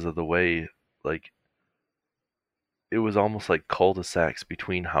reservoir because of the way, like, it was almost like cul-de-sacs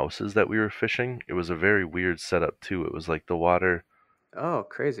between houses that we were fishing. It was a very weird setup too. It was like the water, Oh,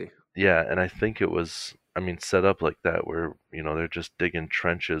 crazy. yeah, and I think it was, I mean, set up like that where, they're just digging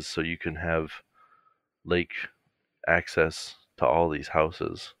trenches so you can have lake access to all these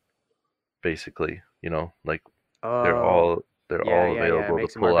houses, basically, like they're Oh. all they're Yeah, all yeah, yeah. It available to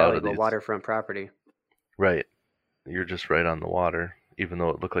makes it more pull out of valuable. these. Waterfront property. Right. You're just right on the water, even though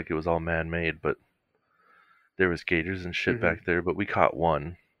it looked like it was all man-made, but there was gators and shit Mm-hmm. back there, but we caught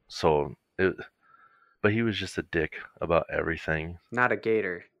one. So it But he was just a dick about everything. Not a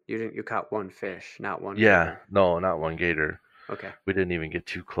gator. You caught one fish, not one Yeah, gator. no, not one gator. Okay. We didn't even get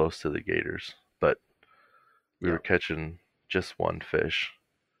too close to the gators, but we were Yep. catching just one fish.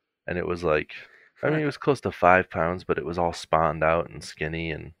 And it was like, I mean, it Fuck. was close to 5 pounds, but it was all spawned out and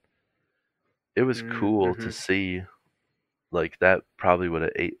skinny. And it was cool to Mm-hmm. see. Like, that probably would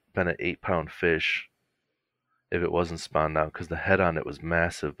have been an 8 pound fish if it wasn't spawned out because the head on it was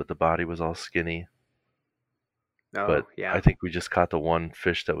massive, but the body was all skinny. But Oh, I yeah. think we just caught the one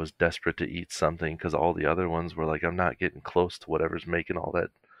fish that was desperate to eat something because all the other ones were like, I'm not getting close to whatever's making all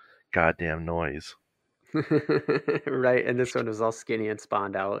that goddamn noise. Right. And this one was all skinny and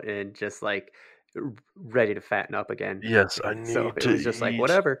spawned out and just like ready to fatten up again. Yes, I So need it to was just like, eat.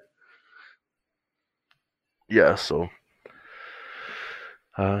 whatever. Yeah, so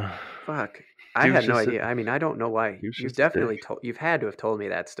uh Fuck. I he was had no just a, idea. I mean, I don't know why. he was You've just a dick. definitely told, you've had to have told me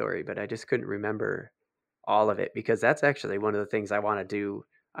that story, but I just couldn't remember all of it because that's actually one of the things I want to do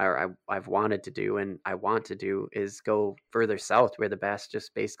or I've wanted to do and I want to do is go further south where the bass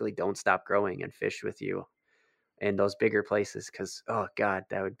just basically don't stop growing and fish with you in those bigger places because oh god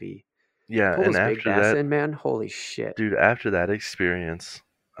that would be Yeah, pull and those big after bass that, in, man, holy shit. dude, after that experience,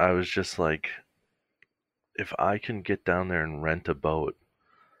 I was just like, if I can get down there and rent a boat,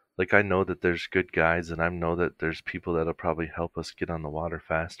 like I know that there's good guides and I know that there's people that'll probably help us get on the water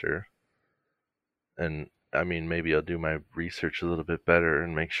faster. And I mean, maybe I'll do my research a little bit better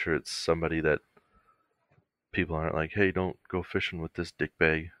and make sure it's somebody that people aren't like, hey, don't go fishing with this dick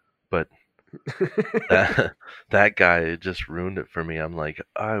bag. But That that guy just ruined it for me. I'm like,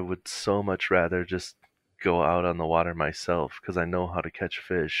 I would so much rather just go out on the water myself because I know how to catch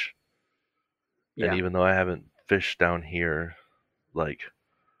fish. And Yeah. even though I haven't fished down here, like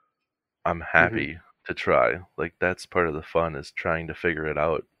I'm Hmm. happy to try. Like that's part of the fun is trying to figure it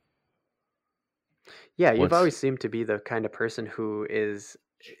out. Yeah, you've Once always seemed to be the kind of person who is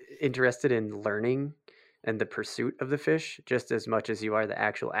interested in learning and the pursuit of the fish just as much as you are the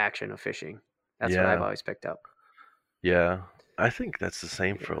actual action of fishing. That's what I've yeah, always picked up. yeah. I think that's the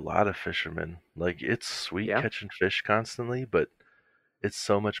same for Yeah. a lot of fishermen. Like it's sweet Yeah. catching fish constantly, but it's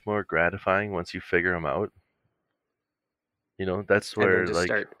so much more gratifying once you figure them out. That's And then where just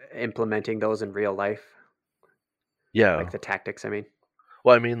like start implementing those in real life, like yeah. the tactics, I mean.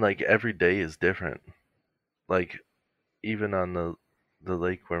 Well, I mean like every day is different. Like even on the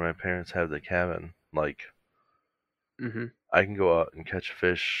lake where my parents have the cabin, like Hmm. I can go out and catch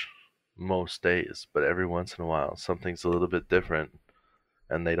fish most days, but every once in a while something's a little bit different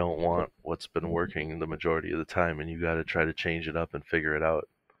and they don't want what's been working the majority of the time and you got to try to change it up and figure it out.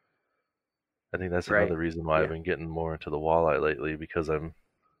 I think that's Right. another reason why I've Yeah. been getting more into the walleye lately because I'm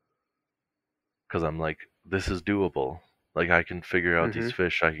like this is doable. Like I can figure out these Hmm.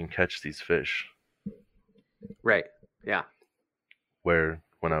 fish, I can catch these fish. Right. Yeah. Where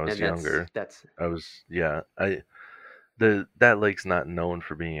when I was And that's younger, that's I was yeah, I the that lake's not known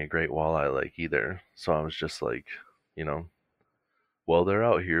for being a great walleye lake either. So I was just like, you know, well they're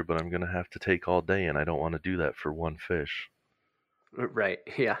out here, but I'm gonna have to take all day, and I don't want to do that for one fish. right.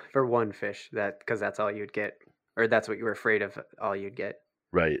 Yeah, for one fish, that because that's all you'd get, or that's what you were afraid of, all you'd get.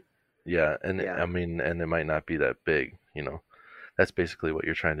 Right? Yeah, and Yeah. I mean, and it might not be that big. That's basically what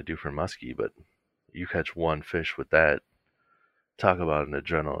you're trying to do for muskie, but you catch one fish with that. Talk about an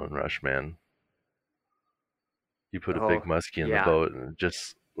adrenaline rush, man. You put a big Oh, muskie in the yeah. boat, and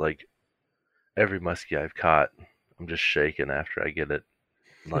just like every muskie I've caught, I'm just shaking after I get it.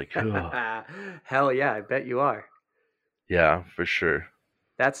 Like, oh, Hell yeah, I bet you are. yeah, for sure.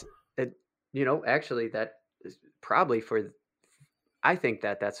 That's it. Actually, that is probably for. I think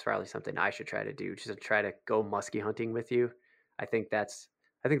that that's probably something I should try to do, just to try to go muskie hunting with you. I think that's.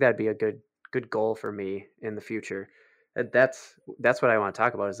 I think that'd be a good goal for me in the future. And that's what I want to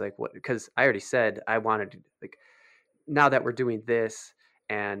talk about is like what because I already said I wanted to like now that we're doing this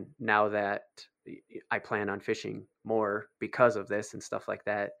and now that I plan on fishing more because of this and stuff like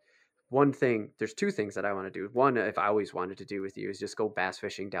that. There's two things that I want to do. One, if I always wanted to do with you, is just go bass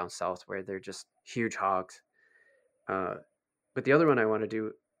fishing down south where they're just huge hogs. Uh, but the other one I want to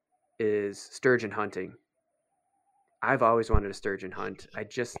do is sturgeon hunting. I've always wanted a sturgeon hunt. I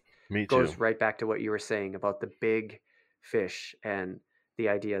just Me too. goes right back to what you were saying about the big fish and the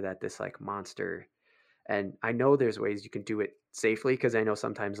idea that this like monster. And I know there's ways you can do it safely because I know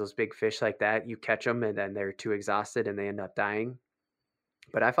sometimes those big fish like that, you catch them and then they're too exhausted and they end up dying.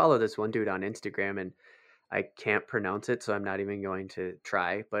 But I follow this one dude on Instagram and I can't pronounce it, so I'm not even going to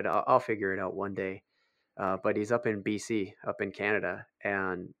try, but I'll figure it out one day. But he's up in BC, up in Canada.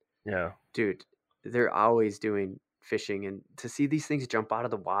 And Yeah, dude, they're always doing fishing. And to see these things jump out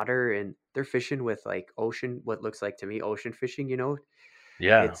of the water and they're fishing with like what looks like to me, ocean fishing,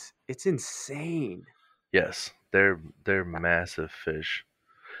 yeah, it's insane. yes. They're massive fish,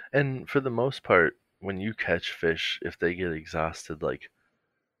 and for the most part, when you catch fish, if they get exhausted, like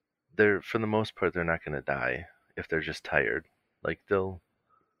they're for the most part they're not gonna die if they're just tired. Like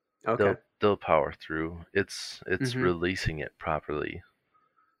Okay. they'll power through. It's Mm-hmm. releasing it properly.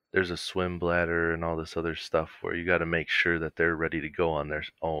 There's a swim bladder and all this other stuff where you got to make sure that they're ready to go on their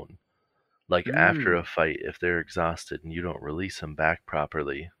own. Like after a Mm. fight, if they're exhausted and you don't release them back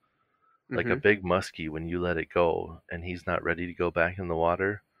properly, like a Mm-hmm. big muskie, when you let it go and he's not ready to go back in the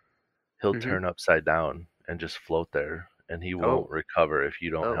water, he'll Mm-hmm. turn upside down and just float there and he won't Oh. recover if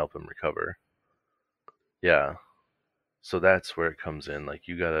you don't Oh. help him recover. Yeah. So that's where it comes in. Like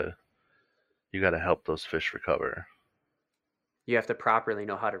you gotta help those fish recover. You have to properly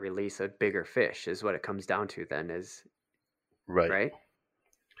know how to release a bigger fish is what it comes down to then is Right. right?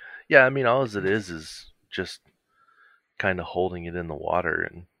 Yeah, I mean all it is just kind of holding it in the water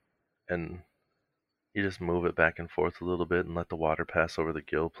and you just move it back and forth a little bit and let the water pass over the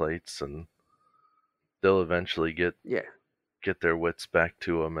gill plates and they'll eventually Yeah. get their wits back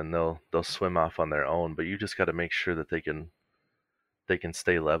to them and they'll swim off on their own, but you just got to make sure that they can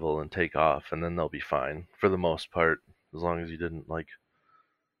stay level and take off and then they'll be fine for the most part as long as you didn't like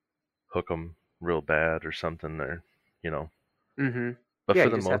hook them real bad or something or you know Mm-hmm. but Yeah, for you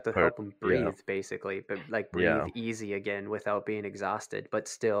the just have most to part help them yeah breathe basically, but like breathe yeah easy again without being exhausted, but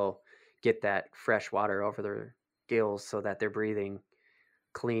still get that fresh water over their gills so that they're breathing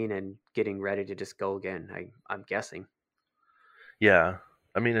clean and getting ready to just go again. I'm guessing. Yeah.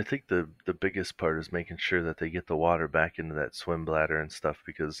 I mean, I think the biggest part is making sure that they get the water back into that swim bladder and stuff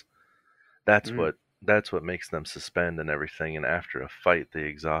because that's Mm. what that's what makes them suspend and everything. And after a fight, they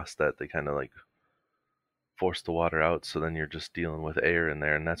exhaust that. They kind of like force the water out, so then you're just dealing with air in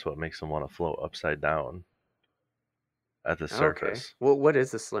there, and that's what makes them want to float upside down at the Okay. surface. Well, what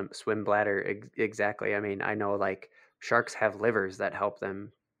is the swim bladder exactly? I mean, I know like sharks have livers that help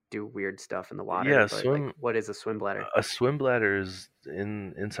them do weird stuff in the water, Yeah, but like, what is a swim bladder? a swim bladder is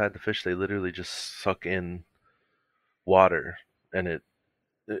inside the fish. They literally just suck in water, and it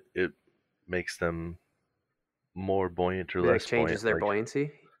makes them more buoyant or It like less changes buoyant. their Like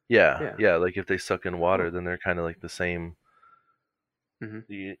buoyancy. yeah, Yeah. yeah. Like if they suck in water, Oh. then they're kind of like the same, Hmm.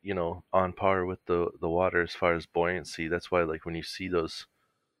 on par with the water as far as buoyancy. That's why like when you see those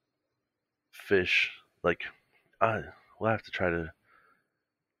fish, like I we'll have to try to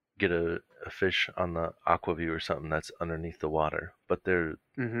get a fish on the aquaview or something that's underneath the water, but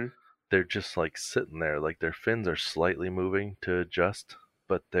Hmm. they're just like sitting there, like their fins are slightly moving to adjust,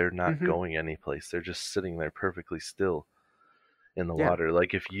 but they're not Hmm. going anyplace. They're just sitting there perfectly still in the Yeah. water.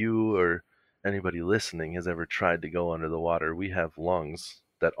 Like if you or anybody listening has ever tried to go under the water, we have lungs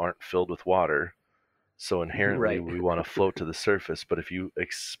that aren't filled with water. So inherently Right. we want to float to the surface, but if you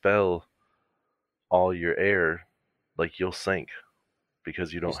expel all your air, like you'll sink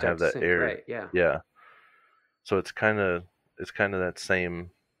because you You don't start have to that sink. air. Right. Yeah. Yeah. So it's kind of that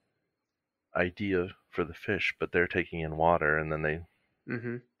same idea for the fish, but they're taking in water and then they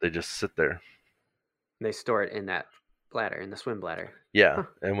Hmm. they just sit there. They store it in that bladder, in the swim bladder. Yeah, Huh.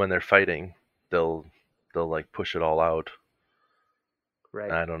 and when they're fighting, they'll they'll like push it all out.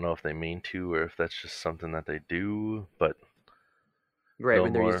 And Right. I don't know if they mean to or if that's just something that they do, but Right. no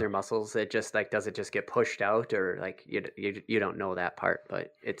When they're using more. their muscles, it just like does it just get pushed out, or like you don't know that part,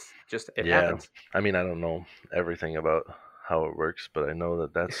 but it's just it Yeah, happens. I mean I don't know everything about how it works, but I know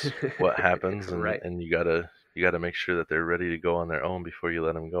that that's what happens, and Right. you gotta make sure that they're ready to go on their own before you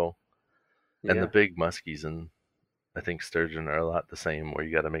let them go. And the Yeah. big muskies and I think sturgeon are a lot the same, where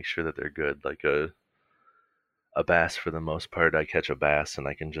you got to make sure that they're good. Like a bass, for the most part, I catch a bass and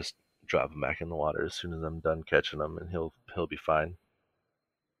I can just drop him back in the water as soon as I'm done catching him, and he'll be fine.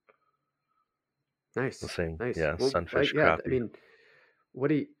 The Nice. same, Nice. yeah, Well, sunfish, yeah. I crappie. mean, what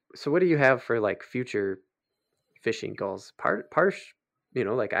do you have for like future fishing goals?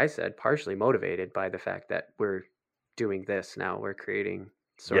 Like I said, partially motivated by the fact that we're doing this now. We're creating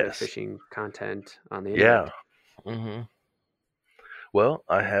sort of Yes, fishing content on the yeah. internet. Well,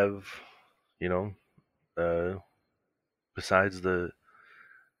 I have, you know, besides the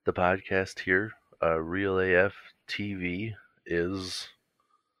podcast here, Real AF TV is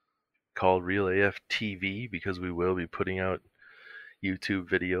called Real AF TV because we will be putting out YouTube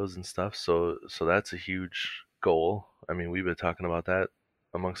videos and stuff. So that's a huge goal. I mean, we've been talking about that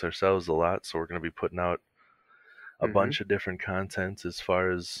amongst ourselves a lot. So we're going to be putting out a Mm-hmm. bunch of different contents as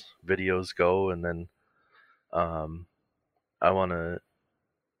far as videos go, and then um, I want to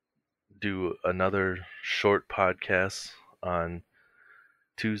do another short podcast on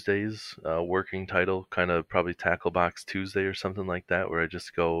Tuesdays. Working title, kind of probably Tackle Box Tuesday or something like that, where I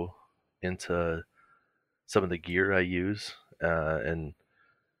just go into some of the gear I use, and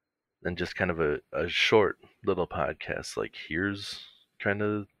just kind of a short little podcast like here's kind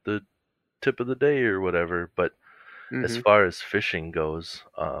of the tip of the day or whatever. But as Mm-hmm. far as fishing goes,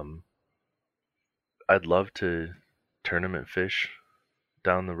 I'd love to tournament fish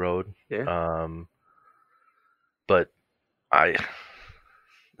down the road. Yeah. um, but I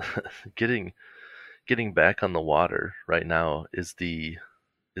getting getting back on the water right now is the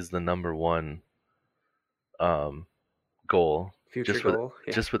number one um, goal, Future just with goal.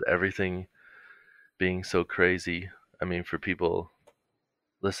 Yeah. just with everything being so crazy. I mean, for people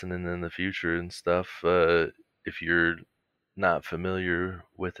listening in the future and stuff, if you're not familiar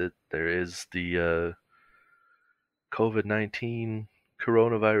with it, there is the COVID-19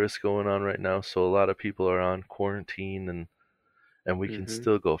 coronavirus going on right now. So a lot of people are on quarantine, and we can Mm-hmm.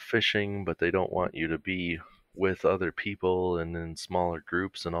 still go fishing, but they don't want you to be with other people and in smaller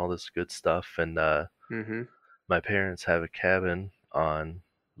groups and all this good stuff. And Mm-hmm. my parents have a cabin on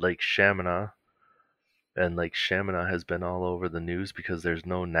Lake Chaminade, and Lake Chaminade has been all over the news because there's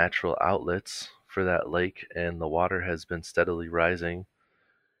no natural outlets for that lake, and the water has been steadily rising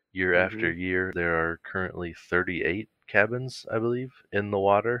year after Mm-hmm. year. There are currently 38 cabins, I believe, in the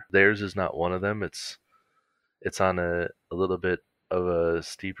water. Theirs is not one of them. It's on a little bit of a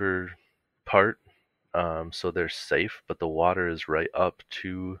steeper part, so they're safe, but the water is right up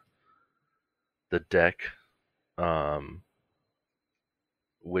to the deck. Um,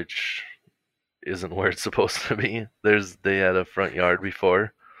 which isn't where it's supposed to be. They had a front yard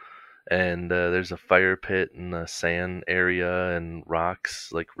before, and there's a fire pit and a sand area and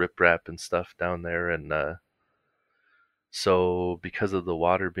rocks like riprap and stuff down there, and so because of the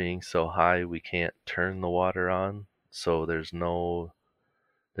water being so high, we can't turn the water on. So there's no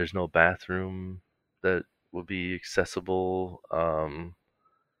bathroom that will be accessible.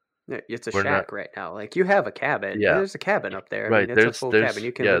 Yeah, it's a We're not. shack right now. Like you have a cabin. Yeah, There's a cabin up there. I right. mean, it's a full cabin. There's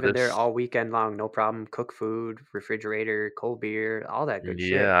You can yeah live in there there's all weekend long, no problem. Cook food, refrigerator, cold beer, all that good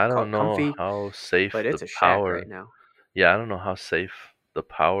shit. yeah. I don't know Comfy, how safe but the it's a shack right power. now. Yeah, I don't know how safe the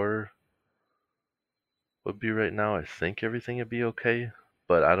power would be right now. I think everything would be okay,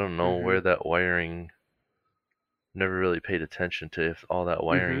 but I don't know Mm-hmm. where that wiring. Never really paid attention to if all that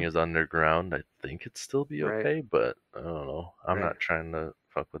wiring Mm-hmm. is underground. I think it'd still be Right. okay, but I don't know. I'm Right. not trying to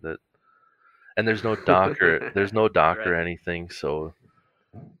fuck with it. And there's no dock or Right. anything, so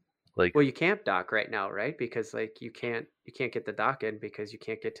like Well, you can't dock right now, right? Because like you can't get the dock in because you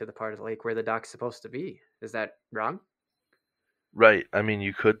can't get to the part of the lake where the dock's supposed to be. Is that wrong? right, I mean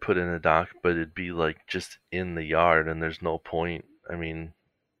you could put in a dock, but it'd be like just in the yard and there's no point. I mean,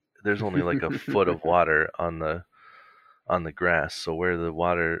 there's only like a foot of water on the grass, so where the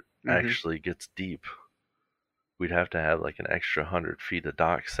water Mm-hmm. actually gets deep, we'd have to have like an extra 100 feet of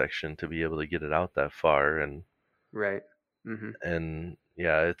dock section to be able to get it out that far. Right. Mm-hmm. And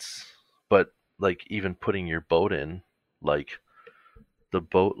yeah, it's but like even putting your boat in, like the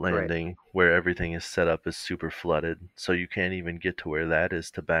boat Right. landing where everything is set up is super flooded, so you can't even get to where that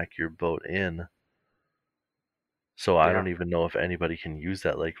is to back your boat in. So I Yeah. don't even know if anybody can use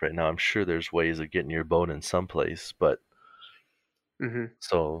that lake right now. I'm sure there's ways of getting your boat in someplace, but Mm-hmm.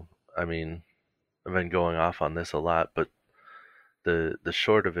 so I mean, I've been going off on this a lot, but the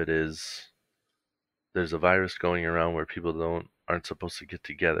short of it is there's a virus going around where people don't aren't supposed to get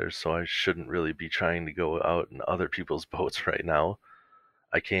together, so I shouldn't really be trying to go out in other people's boats right now.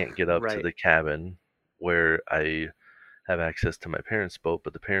 I can't get up to Right. the cabin where I have access to my parents' boat,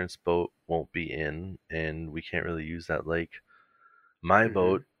 but the parents' boat won't be in, and we can't really use that lake. My Mm-hmm.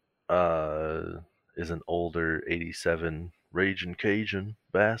 boat is an older '87 Raging Cajun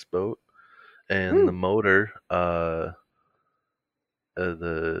bass boat, and the Woo. motor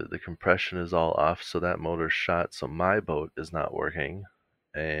the compression is all off, so that motor's shot. So my boat is not working,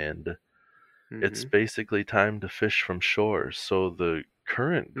 and it's Mm-hmm. basically time to fish from shore. So the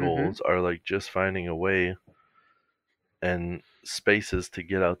current Mm-hmm. goals are like just finding a way and spaces to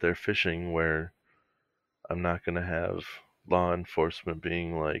get out there fishing where I'm not gonna have law enforcement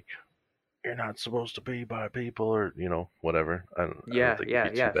being like, "You're not supposed to be by people," or whatever. I don't Yeah, think it'd yeah,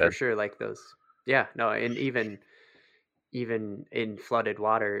 be too yeah, for bad. sure. Like those. Yeah, no, and even in flooded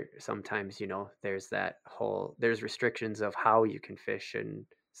water, sometimes there's that whole there's restrictions of how you can fish and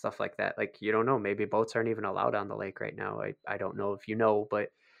stuff like that. Like you don't know, maybe boats aren't even allowed on the lake right now. I don't know if you know, but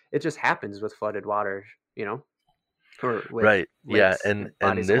it just happens with flooded water, or with Right. Yeah, lakes, and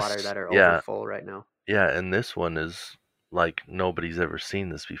bodies of water this that are over yeah, full right now. yeah, and this one is like nobody's ever seen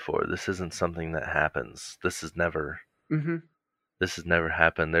this before. This isn't something that happens. Hmm. This has never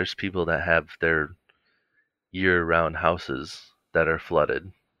happened. There's people that have their year-round houses that are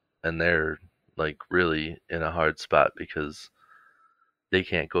flooded, and they're like really in a hard spot because they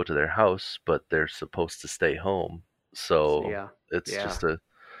can't go to their house, but they're supposed to stay home. So Yeah, it's yeah, just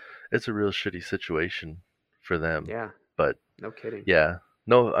it's a real shitty situation for them. yeah. But No kidding. yeah,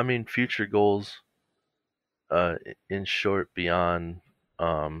 no, I mean future goals. In short, beyond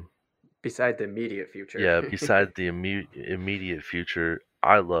Beside the immediate future. yeah, besides the immediate future,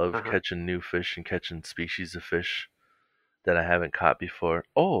 I love Uh-huh. catching new fish and catching species of fish that I haven't caught before.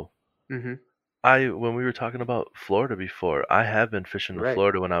 Oh, Hmm. I when we were talking about Florida before, I have been fishing to Right.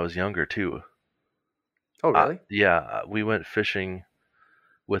 Florida when I was younger too. Oh, really? Yeah, we went fishing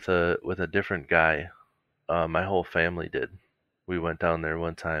with a different guy. My whole family did. We went down there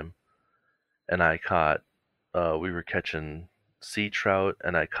one time, and I caught. We were catching sea trout,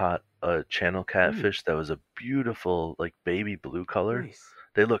 and I caught a channel Hmm. catfish that was a beautiful, like baby blue color. Nice.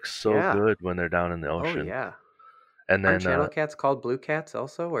 They look so Yeah. good when they're down in the Oh, ocean. yeah. And Aren't then channel cats called blue cats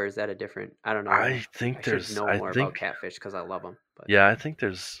also, or is that a different? I don't know. I should know I more about think catfish because I love them. But yeah, I think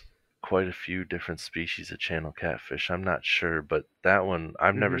there's quite a few different species of channel catfish. I'm not sure, but that one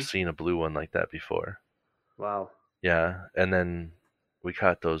I've never hmm. seen a blue one like that before. Wow. Yeah, and then we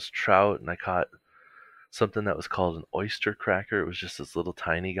caught those trout, and I caught something that was called an oyster cracker. It was just this little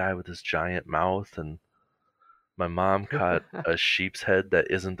tiny guy with this giant mouth, and my mom caught a sheep's head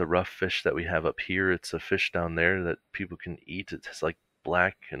that isn't the rough fish that we have up here. It's a fish down there that people can eat. It's like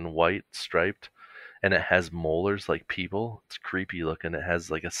black and white striped, and it has molars like people. It's creepy looking. It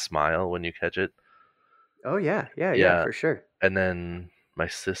has like a smile when you catch it. Oh yeah, yeah, yeah, Yeah, for sure. and then my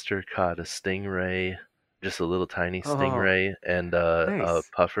sister caught a stingray, just a little tiny Oh, stingray, and a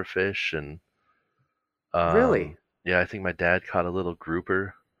nice. puffer fish, and Really? yeah, I think my dad caught a little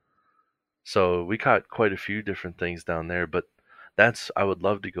grouper. So we caught quite a few different things down there, but I would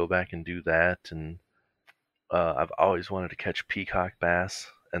love to go back and do that. And I've always wanted to catch peacock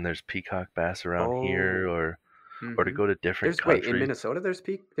bass, and there's peacock bass around here, Oh. or to Mm-hmm. go to different There's wait, in countries. Minnesota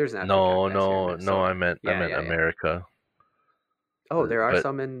there's not peacock No, bass here in no, no. Minnesota. I Yeah, meant yeah, yeah. America. Oh, there are But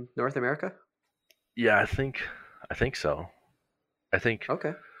some in North America? yeah, I think so. I think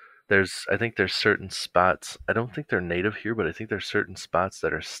Okay. I think there's certain spots. I don't think they're native here, but I think there's certain spots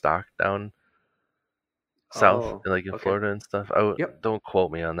that are stocked down south, Oh, like in okay. Florida and stuff. Yep. Don't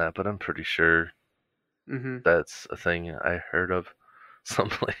quote me on that, but I'm pretty sure Mm-hmm. that's a thing I heard of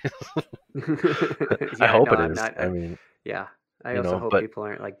someplace. I Yeah, hope no, it I'm is. not. I mean, Yeah, I also hope but people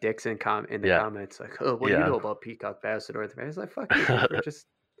aren't like dicks in the yeah, comments like, "Oh, what do you yeah, know about peacock bass in North America?" It's like, "Fuck you, dude.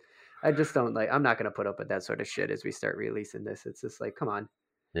 I just don't like. I'm not gonna put up with that sort of shit as we start releasing this. It's just like, come on.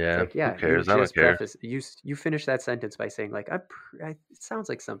 It's yeah. like, Who yeah, you cares? I don't just care. preface you finish that sentence by saying like, it sounds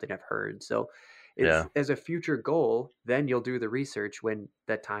like something I've heard. So, it's Yeah, as a future goal. Then you'll do the research when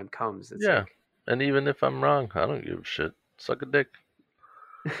that time comes. It's yeah. like, And even if I'm wrong, I don't give a shit. Suck a dick.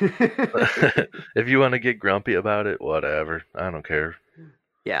 If you want to get grumpy about it, whatever. I don't care.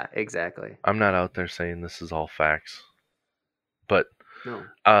 yeah, exactly. I'm not out there saying this is all facts. But No.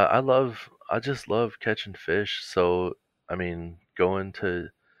 I just love catching fish. So, I mean, going to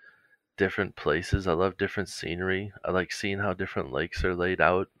different places. I love different scenery. I like seeing how different lakes are laid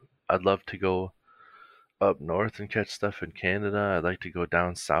out. I'd love to go up north and catch stuff in Canada. I'd like to go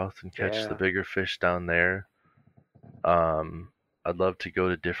down south and catch the Yeah. bigger fish down there. Um, I'd love to go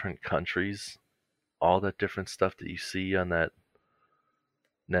to different countries. All that different stuff that you see on that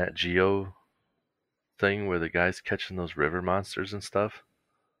Nat Geo thing where the guy's catching those river monsters and stuff.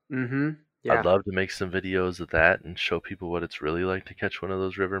 Mm-hmm. I'd Yeah. love to make some videos of that and show people what it's really like to catch one of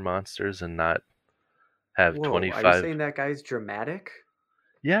those river monsters and not have Whoa. Are you 25. saying that guy's dramatic?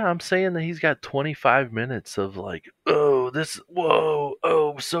 Yeah, I'm saying that he's got 25 minutes of like, oh, whoa,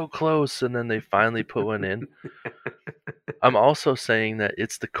 oh, so close. And then they finally put one in. I'm also saying that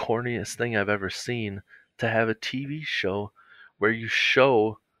it's the corniest thing I've ever seen to have a TV show where you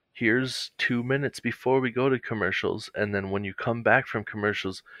show here's 2 minutes before we go to commercials, and then when you come back from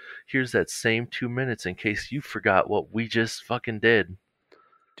commercials, here's that same 2 minutes in case you forgot what we just fucking did.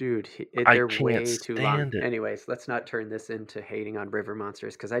 Dude, I they're can't way too long. stand it. Anyways, let's not turn this into hating on river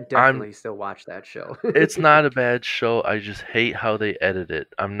monsters because I I'm definitely still watch that show. It's not a bad show. I just hate how they edit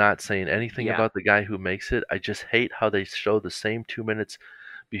it. I'm not saying anything Yeah. about the guy who makes it. I just hate how they show the same 2 minutes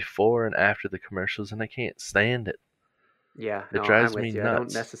before and after the commercials, and I can't stand it. Yeah, It no, I'm drives me with you. I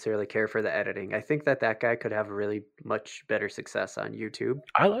don't nuts. necessarily care for the editing. I think that guy could have really much better success on YouTube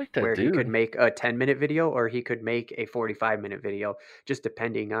I like that where he could dude. make a 10-minute video or he could make a 45-minute video just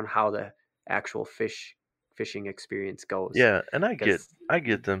depending on how the actual fishing experience goes. Yeah, and Cuz I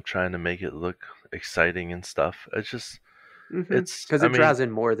get them trying to make it look exciting and stuff. It's just it's cuz I it mean, draws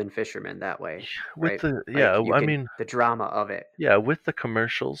in more than fishermen that way, with right? the Like yeah, you I can mean, the drama of it. yeah, with the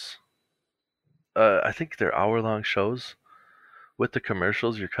commercials, I think they're hour-long shows. With the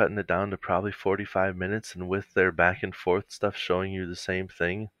commercials, you're cutting it down to probably 45 minutes, and with their back and forth stuff showing you the same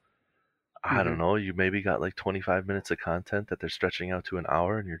thing, I don't Mhm. know, you maybe got like 25 minutes of content that they're stretching out to an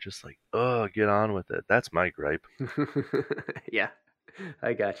hour, and you're just like, oh, get on with it. That's my gripe. Yeah,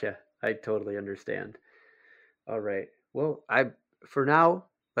 I gotcha. I totally understand. All right. Well, I for now,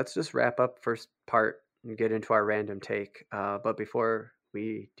 let's just wrap up first part and get into our random take. But before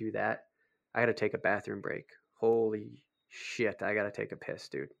we do that, I got to take a bathroom break. Holy shit, I got to take a piss,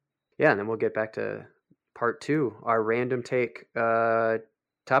 dude. Yeah, and then we'll get back to part two. Our random take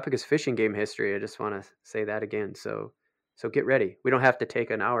topic is fishing game history. I just want to say that again. So get ready. We don't have to take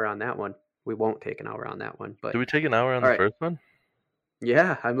an hour on that one. We won't take an hour on that one. Did But we take an hour on all the right. first one?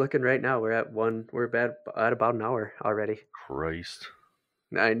 Yeah, I'm looking right now. We're at about an hour already. Christ.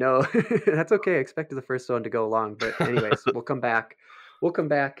 I know. That's okay. I expected the first one to go long, but anyways, we'll come back. We'll come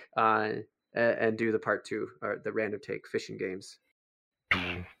back and do the part two or the random take fishing games.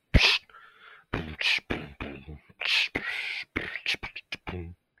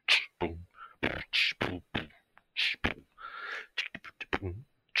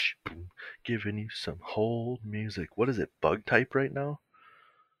 Giving you some hold music. What is it, bug type right now?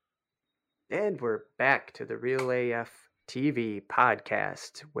 And we're back to the Real AF TV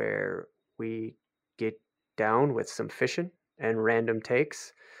podcast where we get down with some fishing and random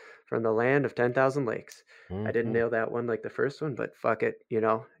takes from the land of 10,000 lakes. I didn't Hmm. nail that one like the first one, but fuck it,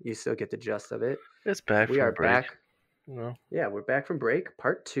 you still get the gist of it. It's back We from are break. back. You know. Yeah, we're back from break.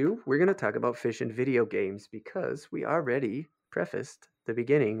 Part two. We're going to talk about fish and video games because we already prefaced the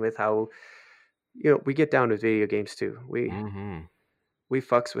beginning with how, we get down with video games too. Hmm. We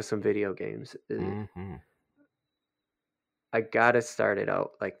fucks with some video games. Hmm. I got to start it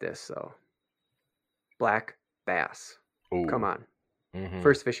out like this, though. Black bass. Come Oh. on. Hmm.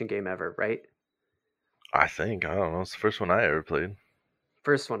 First fishing game ever, right? I think I don't know. It's the first one I ever played.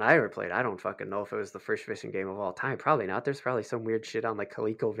 First one I ever played. I don't fucking know if it was the first fishing game of all time. Probably not. There's probably some weird shit on like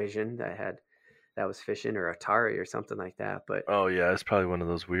ColecoVision that was fishing, or Atari or something like that. But Oh yeah, it's probably one of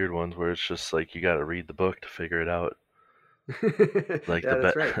those weird ones where it's just like you got to read the book to figure it out. Like yeah,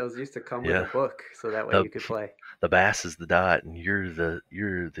 that's right. Those used to come with a yeah, book, so that way the you could play. the bass is the dot, and you're the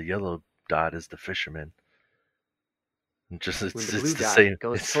yellow dot is the fisherman. And just When the it's blue the dot same.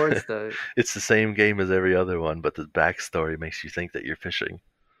 goes It's towards the it's the same game as every other one, but the backstory makes you think that you're fishing.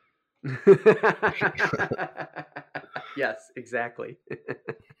 yes, exactly.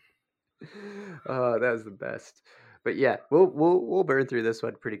 Oh, that was the best. But yeah, we'll burn through this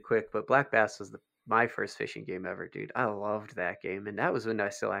one pretty quick. But Black Bass was my first fishing game ever, dude. I loved that game, and that was when I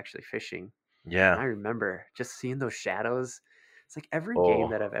still actually fishing. And Yeah. I remember just seeing those shadows. It's like every game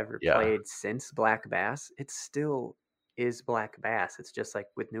Oh, that I've ever yeah, played since Black Bass, it still is Black Bass. It's just like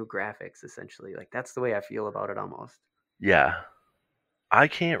with new graphics, essentially. Like that's the way I feel about it almost. yeah. I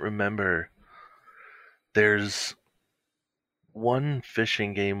can't remember. There's one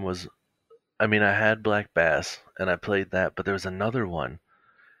fishing game was. I mean, I had Black Bass and I played that, but there was another one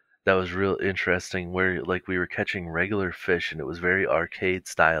that was real interesting where like we were catching regular fish and it was very arcade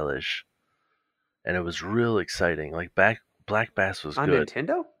stylish and it was real exciting. Like back Black Bass was On good.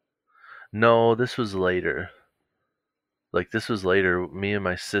 Nintendo? No, this was later. Like this was later. Me and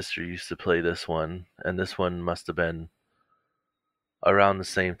my sister used to play this one, and this one must have been around the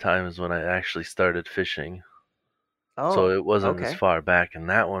same time as when I actually started fishing. So Oh, it wasn't as okay. far back, and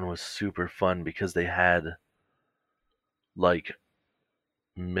that one was super fun because they had like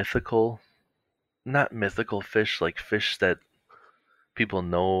mythical, not mythical fish, like fish that people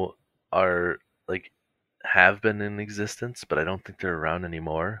know are like have been in existence, but I don't think they're around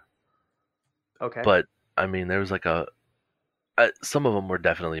anymore. Okay. But I mean, there was like some of them were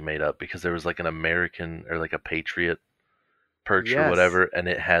definitely made up because there was like an American or like a Patriot perch or Yes. whatever, and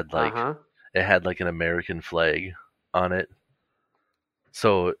Uh-huh. it had like an American flag on it.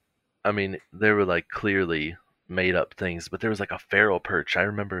 So, I mean, they were like clearly made up things, but there was like a feral perch. I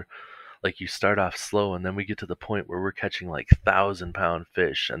remember like you start off slow and then we get to the point where we're catching like 1,000 pound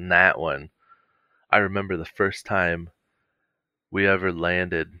fish. And that one, I remember the first time we ever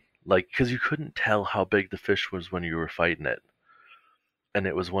landed, like, because you couldn't tell how big the fish was when you were fighting it. And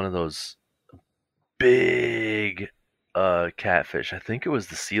it was one of those big catfish. I think it was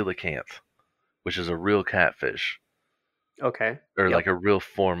the coelacanth, which is a real catfish Okay. or like Yep. a real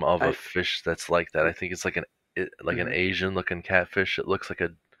form of a I fish that's like that. I think it's like like an mhm. Asian looking catfish. It looks like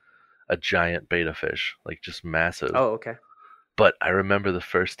a giant beta fish, like just massive. Oh, okay. But I remember the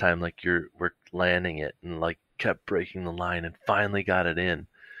first time like we're landing it and like kept breaking the line and finally got it in.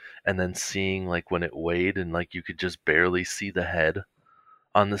 And then seeing like when it weighed and like you could just barely see the head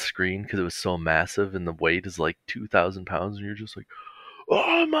on the screen because it was so massive and the weight is like 2,000 pounds and you're just like,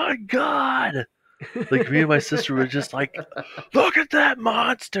 oh my god! Like me and my sister were just like, look at that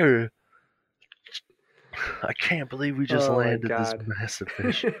monster! I can't believe we just Oh my landed this god. massive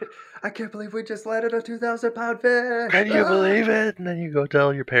fish. I can't believe we just landed a 2,000-pound fish. Can you Ah! believe it? And then you go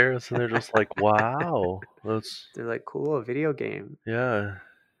tell your parents and they're just like, wow, that's, They're like, cool, a video game. yeah,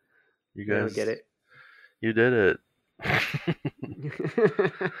 you They don't get guys, it. you did it.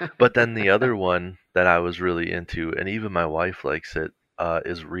 But then the other one that I was really into, and even my wife likes it,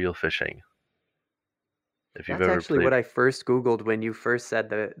 is reel fishing. If you've That's ever actually played, what I first Googled when you first said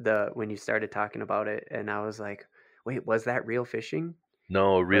the when you started talking about it, and I was like, wait, was that real fishing?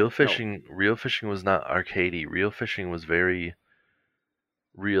 no, But no. reel fishing was not arcadey. Reel fishing was very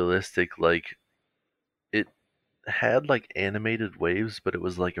realistic. Like it had like animated waves, but it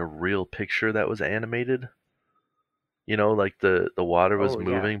was like a real picture that was animated. You know, like the water was Oh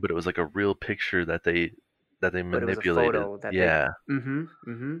yeah. moving, but it was like a real picture that they But it was a manipulated. photo that they. Yeah, Mm-hmm.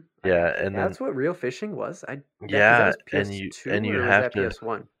 Mm-hmm. I yeah, got you. and then That's what real fishing was. Because that yeah, was PS2 and you or was have that to.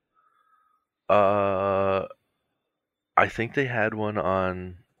 PS1? Uh, I think they had one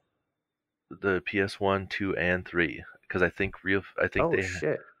on the PS1, 2, and 3 because I think Oh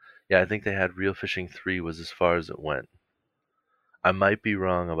shit. yeah, I think they had Real Fishing 3 was as far as it went. I might be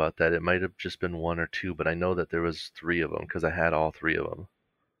wrong about that. It might have just been one or two, but I know that there was three of them because I had all three of them.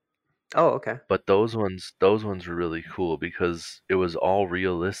 Oh, okay. But those ones were really cool because it was all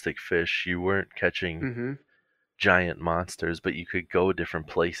realistic fish. You weren't catching Mm-hmm. giant monsters, but you could go different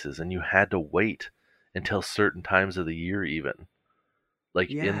places and you had to wait until certain times of the year even.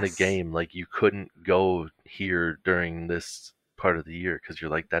 Like in the Yes. game, like you couldn't go here during this part of the year because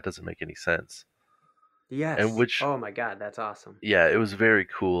you're like that doesn't make any sense. And Yes. which Oh my God, that's awesome. yeah, it was very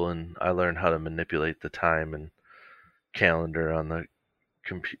cool and I learned how to manipulate the time and calendar on the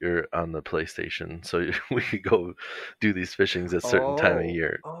computer on the PlayStation so we could go do these fishings at certain time of Oh,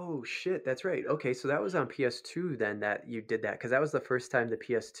 year. oh shit, that's right. Okay, so that was on PS2 then that you did that because that was the first time the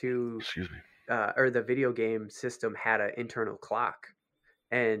PS2 Excuse me. or the video game system had an internal clock.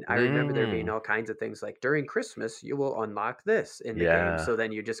 And I remember there being Mm, all kinds of things like during Christmas, you will unlock this in the game. yeah. So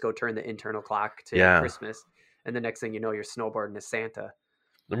then you just go turn the internal clock to Yeah. Christmas, and the next thing you know, you're snowboarding as Santa.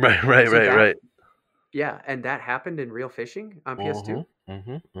 Right, right, So right, that, right. yeah, and that happened in real fishing on PS2. Mhm.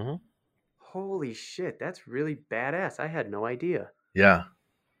 Mhm. Mhm. Holy shit, that's really badass. I had no idea. Yeah.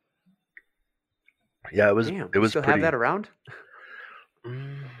 Yeah, Damn, it you was still have pretty that around?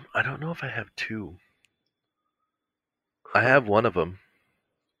 I don't know if I have two. I Huh. have one of them.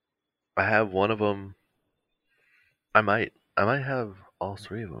 I have one of them. I might. I might have all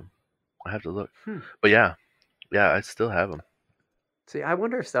three of them. I have to look. Hmm. But yeah, yeah, I still have them. See, I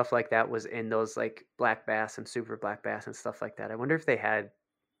wonder if stuff like that was in those like black bass and super black bass and stuff like that. I wonder if they had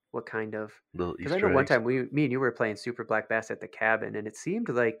what kind of, Little because I know Easter one eggs. time me and you were playing super black bass at the cabin, and it seemed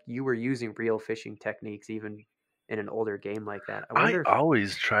like you were using real fishing techniques even in an older game like that. I I wonder if.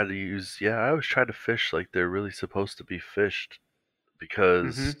 always try to use, yeah, I always try to fish like they're really supposed to be fished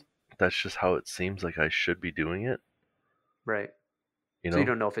because Hmm. that's just how it seems like I should be doing it, Right. you So you know?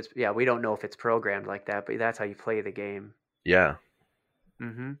 don't know if it's, yeah, we don't know if it's programmed like that, but that's how you play the game. Yeah,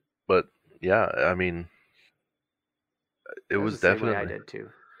 Hmm. but yeah, I mean, it That was was the same way I definitely did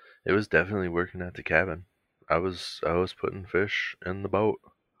too. it was definitely working at the cabin. I was putting fish in the boat.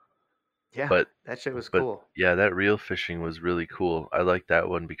 Yeah, But that shit was but cool. yeah, that reel fishing was really cool. I liked that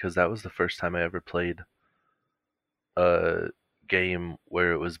one because that was the first time I ever played a game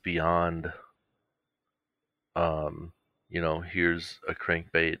where it was beyond um, here's a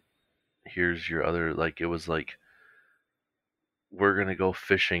crankbait, here's your other like it was like we're going to go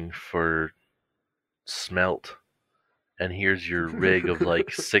fishing for smelt and here's your rig of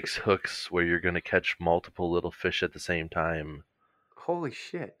like 6 hooks where you're going to catch multiple little fish at the same time. Holy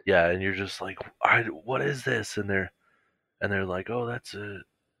shit. Yeah, and you're just like, what is this? And they're like, "Oh, that's a,"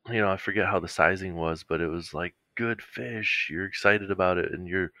 I forget how the sizing was, but it was like good fish. You're excited about it, and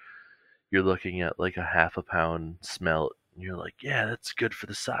you're looking at like a half a pound smelt, and you're like, "Yeah, that's good for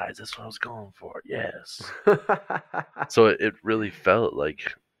the size. That's what I was going for." Yes. So it really felt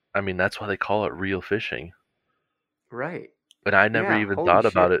like, I mean, that's why they call it real fishing. Right. And I never Yeah, even holy thought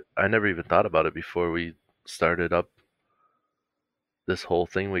about shit. it. I never even thought about it before we started up this whole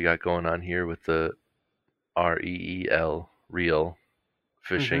thing we got going on here with the REEL, real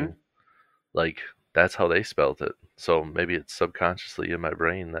Hmm. fishing. Like that's how they spelt it. So maybe it's subconsciously in my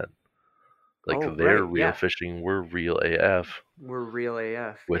brain that like Oh, they're right. real Yeah. fishing, we're real AF We're real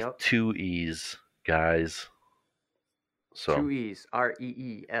AF. with Yep. two E's, guys. So Two E's.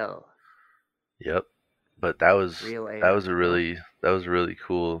 REEL. yep. But that was Real that was AF. a Yep.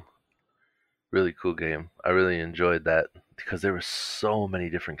 really cool game. I really enjoyed that because there were so many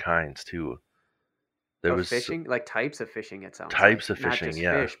different kinds too. There Of was fishing, like types of fishing, it sounds types like. of Not fishing, just yeah.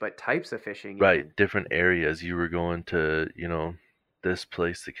 fish, but types of fishing, Right, even. different areas. You were going to, this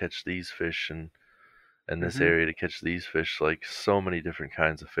place to catch these fish and this Hmm. area to catch these fish, like so many different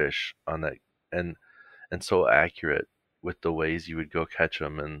kinds of fish on that, and and so accurate with the ways you would go catch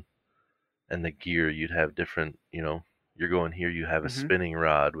them and the gear you'd have different. You're going here, you have a Hmm. spinning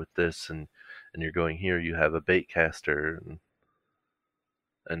rod with this, and you're going here, you have a bait caster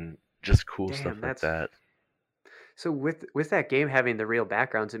and just cool stuff Damn, like that's that. so. With that game having the real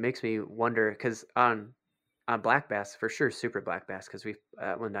backgrounds, it makes me wonder because on black bass for sure, super black bass, because we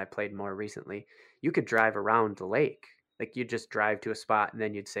when I played more recently, you could drive around the lake. Like you'd just drive to a spot and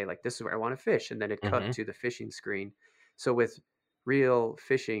then you'd say like, "This is where I want to fish," and then it cut Hmm. to the fishing screen. So with real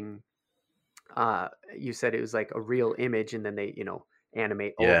fishing, you said it was like a real image and then they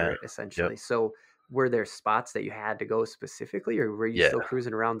animate over Yeah. it Yep. essentially. So were there spots that you had to go specifically, or were you Yeah. still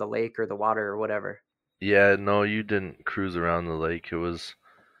cruising around the lake or the water or whatever? Yeah. No, you didn't cruise around the lake. It was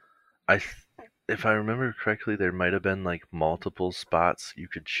if I remember correctly, there might have been like multiple spots you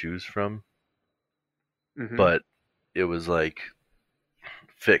could choose from, Mm-hmm. but it was like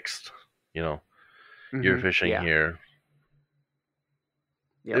fixed. You know, you're Mm-hmm. fishing Yeah. here.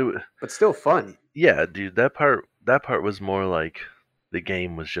 It Yep. wa- But still fun. yeah, dude, that part was more like the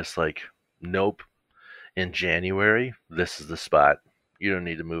game was just like, nope. In January, this is the spot. You don't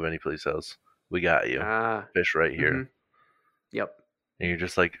need to move anyplace else. We got you. Ah, Fish right mm-hmm. here. Yep. And you're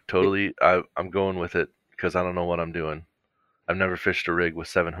just like, It, totally, I'm going with it because I don't know what I'm doing. I've never fished a rig with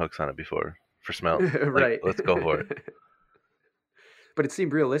 7 hooks on it before for smelt. Like, right. let's go for it. But it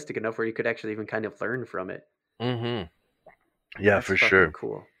seemed realistic enough where you could actually even kind of learn from it. Mm-hmm. Yeah, That's for fucking sure.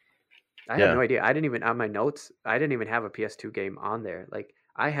 cool. I had Yeah. no idea. I didn't even on my notes. I didn't even have a PS2 game on there. Like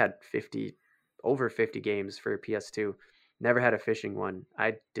I had 50 over 50 games for PS2. Never had a fishing one.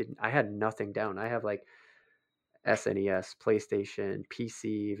 I didn't. I had nothing down. I have like SNES, PlayStation, PC.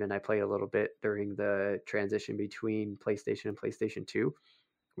 Even I played a little bit during the transition between PlayStation and PlayStation 2.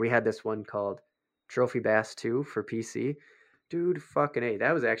 We had this one called Trophy Bass 2 for PC. Dude, fucking A.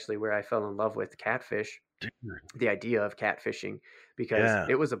 That was actually where I fell in love with catfish, Dude. the idea of catfishing, because Yeah.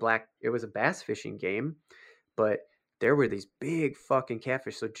 it was a bass fishing game, but there were these big fucking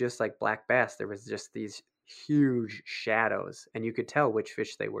catfish. So just like black bass, there was just these huge shadows, and you could tell which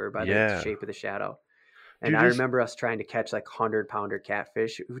fish they were by the Yeah. shape of the shadow. And Dude, I remember us trying to catch like 100-pounder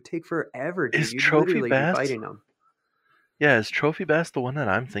catfish. It would take forever, dude. is You'd Trophy literally be Bass? biting them. Yeah, is Trophy Bass the one that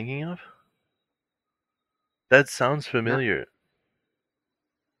I'm thinking of? That sounds Not familiar.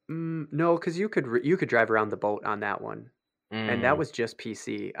 no, because you could drive around the boat on that one, and that Mm, was just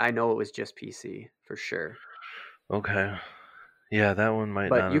PC. I know it was just PC for sure. okay. Yeah, that one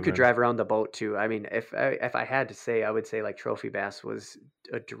might But not you have could been. drive around the boat too. I mean, if I had to say, I would say like trophy bass was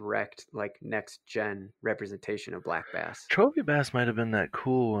a direct like next gen representation of black bass. Trophy Bass might have been that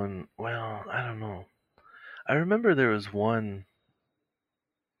cool one. Well, I don't know. I remember there was one,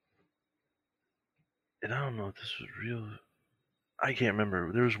 and I don't know if this was real. I can't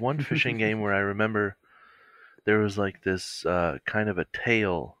remember. There was one fishing game where I remember there was like this kind of a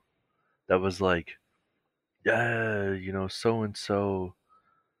tale that was like, yeah, so and so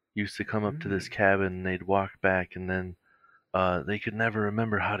used to come up to this Mm, cabin and they'd walk back and then they could never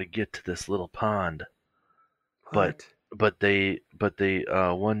remember how to get to this little pond. But what? but they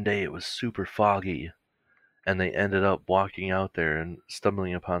one day it was super foggy and they ended up walking out there and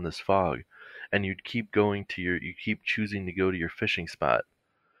stumbling upon this fog. And you keep choosing to go to your fishing spot.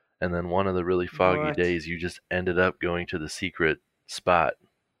 And then one of the really foggy What? days you just ended up going to the secret spot.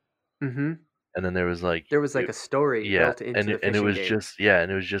 Mm-hmm. And then there was like There was like a story yeah, built into the and it fishing was game. just yeah,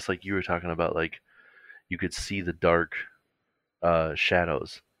 and it was just like you were talking about, like you could see the dark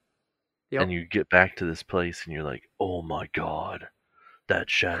shadows, and Yep. you get back to this place and you're like, oh my god, that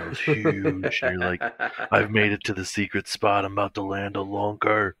shadow's huge, and you're like, I've made it to the secret spot, I'm about to land a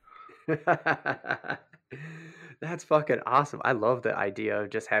lunker. That's fucking awesome. I love the idea of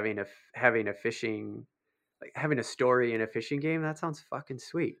just having a fishing like having a story in a fishing game. That sounds fucking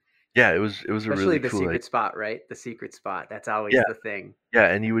sweet. Yeah, it was a Especially really the cool idea. secret spot, right? The secret spot. That's always Yeah, the thing. yeah,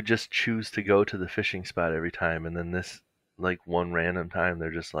 and you would just choose to go to the fishing spot every time, and then this like one random time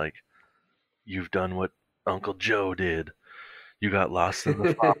they're just like, you've done what Uncle Joe did. You got lost in the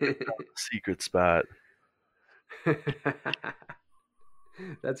fog, found the secret spot.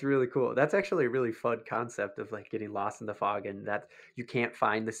 That's really cool. That's actually a really fun concept of like getting lost in the fog and that you can't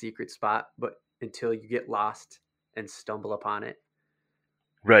find the secret spot but until you get lost and stumble upon it.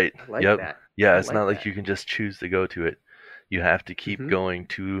 Right. I like Yep. that. Yeah, I it's not like like that. you can just choose to go to it. You have to keep Mhm. going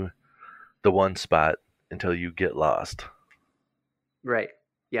to the one spot until you get lost. Right.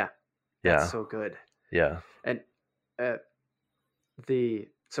 Yeah. That's Yeah. so good. Yeah. And uh the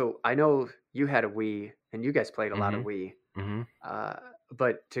so I know you had a Wii and you guys played a lot of Mhm. Wii. Mhm. Uh,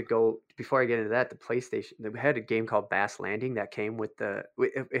 but to go before I get into that, the PlayStation they had a game called Bass Landing that came with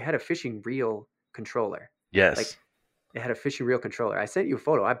it had a fishing reel controller. Like Yes. it had a fishing reel controller. I sent you a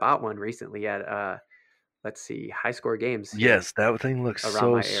photo. I bought one recently at let's see, High Score Games here Yes, that thing looks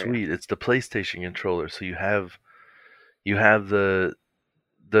around so my area. sweet. It's the PlayStation controller, so you have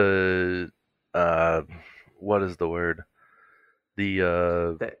the uh what is the word?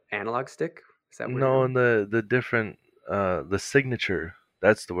 The The analog stick, is that what you're no, doing? and the different the signature.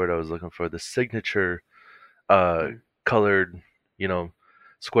 That's the word I was looking for. The signature uh Mm, colored, you know,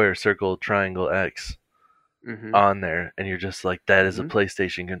 square, circle, triangle, X mm-hmm. on there, and you're just like, that is a Mm-hmm.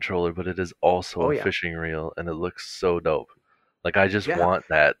 PlayStation controller, but it is also Oh a yeah. fishing reel, and it looks so dope. Like I just Yeah. want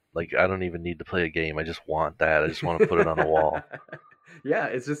that. Like I don't even need to play a game. I just want that. I just want to put it on a wall. Yeah,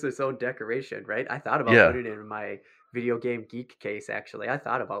 it's just its own decoration, right? I thought about Yeah, putting it in my video game geek case, actually. I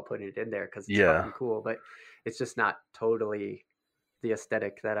thought about putting it in there because it's yeah, fucking cool, but it's just not totally the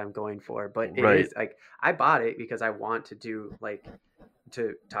aesthetic that I'm going for. But it right, is like I bought it because I want to do like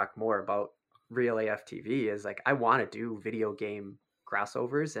to talk more about real AFTV is like I want to do video game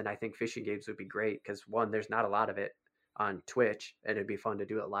crossovers, and I think fishing games would be great because one, there's not a lot of it. on Twitch, and it'd be fun to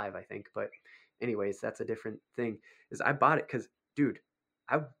do it live, I think. But anyways, that's a different thing. Is I bought it because, dude,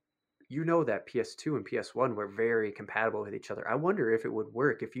 I you know that PS2 and PS1 were very compatible with each other. I wonder if it would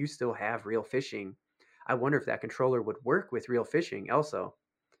work if you still have real fishing. I wonder if that controller would work with real fishing also.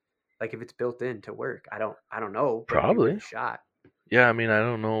 Like if it's built in to work. I don't know, but it'd be worth Probably. a shot. Yeah, I mean, I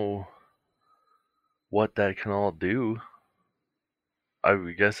don't know what that can all do. I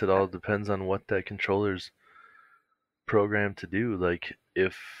would guess it I, all depends on what that controller's programmed to do. Like,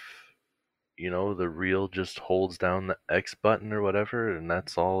 if, the reel just holds down the X button or whatever, and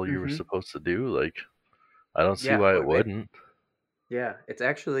that's all you were mm-hmm. supposed to do, like, I don't see Yeah, why it well, wouldn't. yeah, it's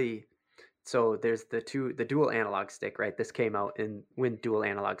actually so there's the dual analog stick, right? This came out in when dual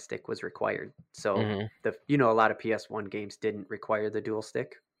analog stick was required. So Hmm. a lot of PS1 games didn't require the dual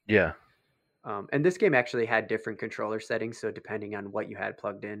stick. Yeah. And this game actually had different controller settings, so depending on what you had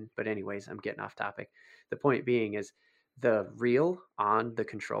plugged in. But anyways, I'm getting off topic. The point being is the reel on the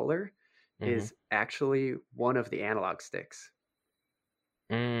controller Hmm. is actually one of the analog sticks.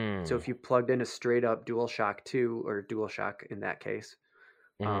 So Mm. if you plugged in a straight up DualShock 2 or DualShock in that case,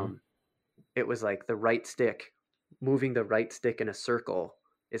 Hmm. um, it was like the right stick, moving the right stick in a circle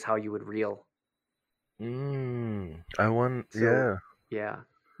is how you would reel. Mm. I want, So yeah. yeah,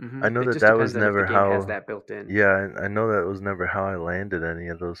 I know it that just that was depends on if the never game has how, that built in yeah, I know that was never how I landed any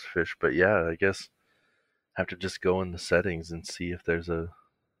of those fish, but yeah, I guess have to just go in the settings and see if there's a,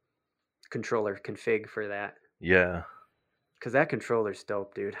 controller config for that. yeah. Because that controller's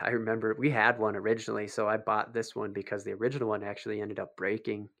dope, dude. I remember we had one originally, so I bought this one because the original one actually ended up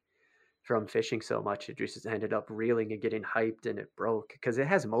breaking from fishing so much. It just ended up reeling and getting hyped, and it broke because it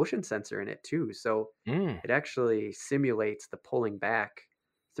has motion sensor in it too. So Mm. it actually simulates the pulling back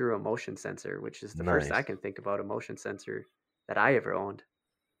through a motion sensor, which is the first I Nice. can think about a motion sensor that I ever owned.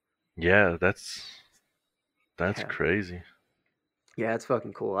 Yeah, that's Yeah, crazy. yeah, it's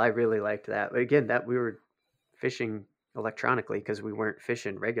fucking cool. I really liked that. But again, that we were fishing electronically because we weren't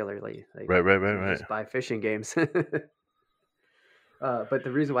fishing regularly. Like Right, right, right, you would right. just buy fishing games. But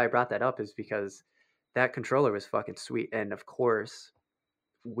the reason why I brought that up is because that controller was fucking sweet, and of course,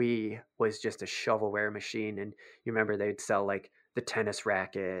 we was just a shovelware machine. And you remember they'd sell like the tennis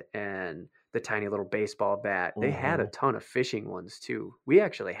racket and the tiny little baseball bat. They had a Mhm. ton of fishing ones too. We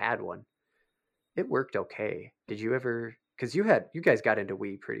actually had one. It worked okay. Did you ever? Because you guys got into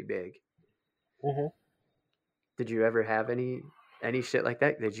Wii pretty big. Mhm. Did you ever have any shit like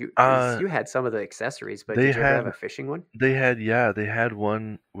that? Did you? Because Uh you had some of the accessories, but they did you ever had have a fishing one? they had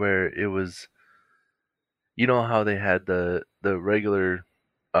one where it was, how they had the regular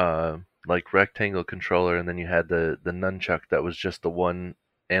like rectangle controller, and then you had the nunchuck that was just the one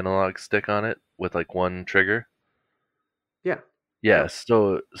analog stick on it with like one trigger. Yeah. Yeah,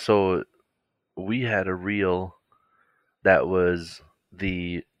 Yep. so we had a reel that was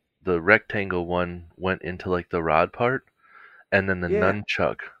the the rectangle one went into like the rod part, and then the Yeah.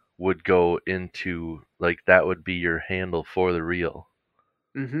 nunchuck would go into, like, that would be your handle for the reel,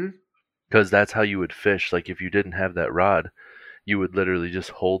 Mm-hmm. because that's how you would fish. Like, if you didn't have that rod, you would literally just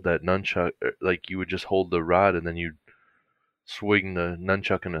hold that nunchuck, like you would just hold the rod and then you'd swing the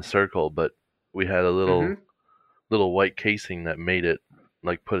nunchuck in a circle. But we had a little Mm-hmm. little white casing that made it,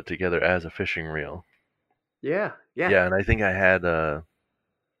 like, put it together as a fishing reel. Yeah. Yeah. Yeah, and I think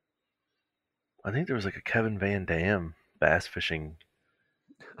I think there was like a Kevin Van Dam bass fishing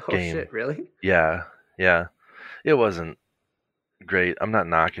Oh game. shit, really? Yeah, yeah. It wasn't great. I'm not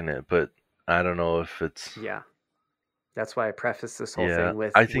knocking it, but I don't know if it's, Yeah. That's why I preface this whole yeah. thing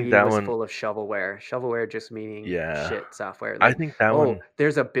with I think we that was one, full of shovelware. Shovelware just meaning yeah. shit software. I Like, think that oh, one,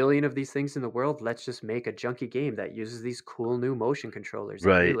 there's a billion of these things in the world. Let's just make a junky game that uses these cool new motion controllers.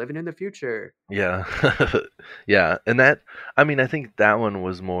 Like we're right. living in the future. Yeah. Yeah. And that, I mean, I think that one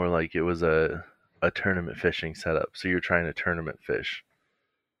was more like it was a tournament fishing setup. So you're trying to tournament fish.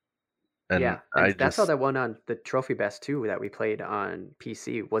 And Yeah, I and that's how just, that one on the Trophy Best 2 that we played on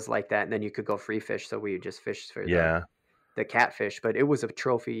PC was like that. And then you could go free fish, so we just fished for yeah, the catfish, but it was a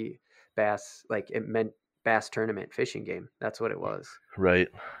trophy bass, like it meant bass tournament fishing game. That's what it was. right.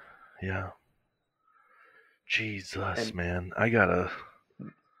 Yeah. Jesus, And man. I'm gonna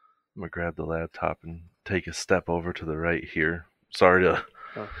grab the laptop and take a step over to the right here. Sorry to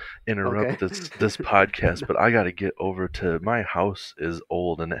oh, interrupt okay. this podcast, No. but I got to get over to, my house is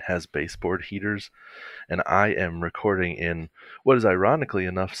old and it has baseboard heaters, and I am recording in what is ironically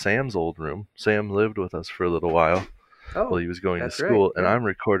enough Sam's old room. Sam lived with us for a little while while Oh, he was going to that's right. school, and Yeah. I'm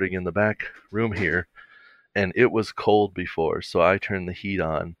recording in the back room here, and it was cold before, so I turned the heat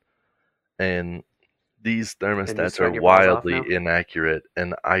on, and these And you're thermostats are sweating your balls off wildly now? inaccurate,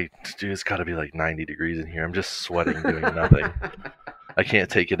 and dude, it's got to be like 90 degrees in here. I'm just sweating doing nothing. I can't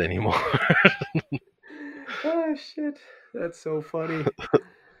take it anymore. Oh shit, that's so funny.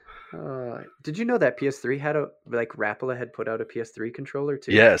 Did you know that PS3 had a like Rapala had put out a PS3 controller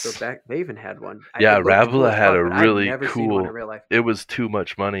too? So Yes. back they even had one. Yeah, It looked cool Rapala as had fuck, a but I'd really never seen one in cool. real life. It was too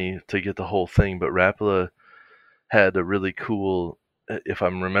much money to get the whole thing, but Rapala had a really cool, if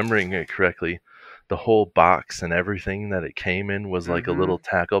I'm remembering it correctly, the whole box and everything that it came in was like a Mm-hmm. little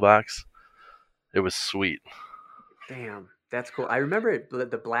tackle box. It was sweet. Damn, that's cool. I remember it,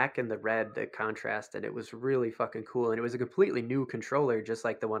 the black and the red, the contrast, and it was really fucking cool. And it was a completely new controller, just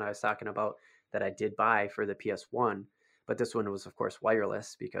like the one I was talking about that I did buy for the PS1. But this one was, of course,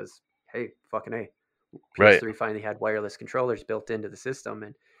 wireless because, hey, fucking A. Right. PS3 finally had wireless controllers built into the system.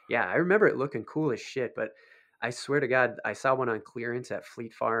 And yeah, I remember it looking cool as shit. But I swear to God, I saw one on clearance at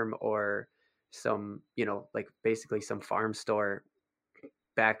Fleet Farm or some, like basically some farm store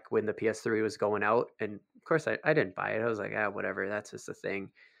back when the PS3 was going out. And of course, I didn't buy it. I was like, ah, whatever. That's just a thing.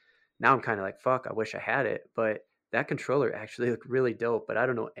 Now I'm kind of like, fuck, I wish I had it. But that controller actually looked really dope. But I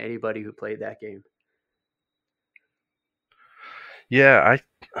don't know anybody who played that game. Yeah,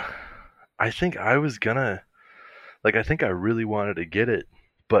 I think I was gonna like I think I really wanted to get it,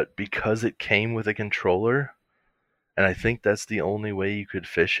 but because it came with a controller, and I think that's the only way you could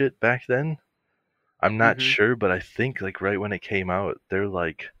fish it back then. I'm not Hmm. sure, but I think like right when it came out, they're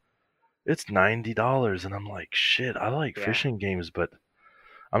like it's $90 and I'm like, shit, I like Yeah. fishing games, but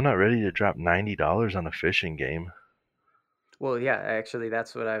I'm not ready to drop $90 on a fishing game. Well, yeah, actually,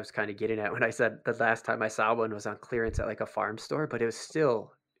 that's what I was kind of getting at when I said the last time I saw one was on clearance at like a farm store, but it was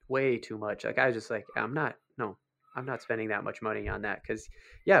still way too much. Like I was just like, no, I'm not spending that much money on that because,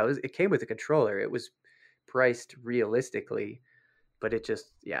 yeah, it came with a controller. It was priced realistically, but it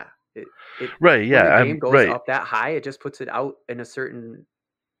just, yeah, it Right, when yeah, a game I'm goes right. up that high, it just puts it out in a certain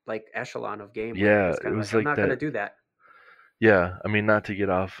like echelon of game where Yeah, it's it kind of was like I'm like not gonna that. do that. Yeah, I mean, not to get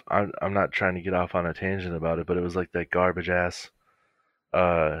off. I'm not trying to get off on a tangent about it, but it was like that garbage ass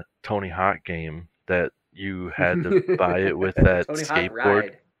Tony Hawk game that you had to buy it with that Tony Hawk skateboard.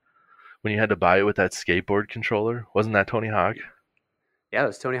 Ride. When you had to buy it with that skateboard controller, wasn't that Tony Hawk? Yeah, it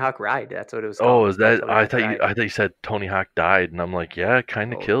was Tony Hawk Ride. That's what it was called. Oh, It is was called that? Tony Hawk Ride. I thought you said Tony Hawk died, and I'm like, yeah, it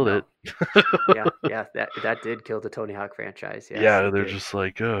kind of Oh killed it. no. Yeah, yeah, that did kill the Tony Hawk franchise. Yes, Yeah, it they're did. just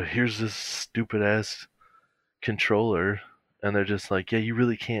like, oh, here's this stupid ass controller, and they're just like, yeah, you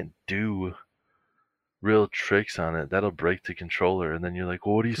really can't do real tricks on it. That'll break the controller. And then you're like,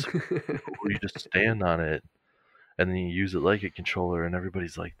 well, what are you supposed to do? Well, you just stand on it, and then you use it like a controller, and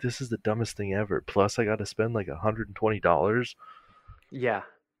everybody's like, this is the dumbest thing ever. Plus, I got to spend like $120. Yeah,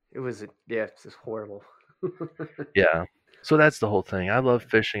 yeah, it's just horrible. Yeah. So that's the whole thing. I love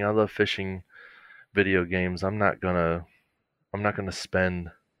fishing. I love fishing video games. I'm not gonna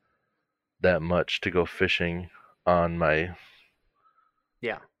spend that much to go fishing on my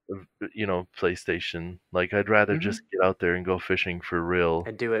Yeah. PlayStation. Like I'd rather Hmm. just get out there and go fishing for real.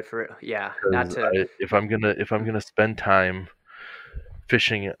 And do it for yeah, not Because to. if I'm gonna spend time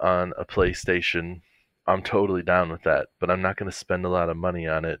fishing on a PlayStation, I'm totally down with that. But I'm not gonna spend a lot of money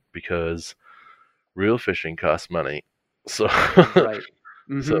on it because real fishing costs money. So Right.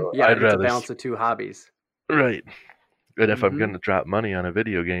 so Hmm. Yeah, I'd it's a rather balance of two hobbies. right. And if I'm Hmm. gonna drop money on a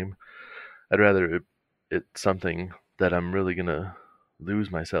video game, I'd rather it's something that I'm really gonna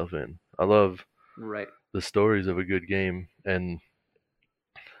lose myself in. I love Right. the stories of a good game, and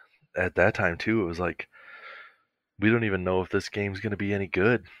at that time too, it was like we don't even know if this game's gonna be any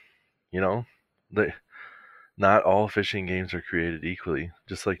good. You know, the, not all fishing games are created equally,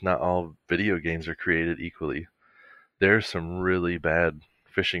 just like not all video games are created equally. There's some really bad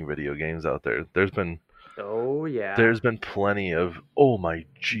fishing video games out there. Oh yeah. There's been plenty of oh my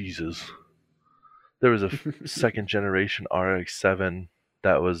Jesus. There was a second generation RX-7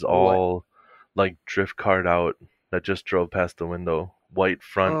 that was What? all like drift card out that just drove past the window. White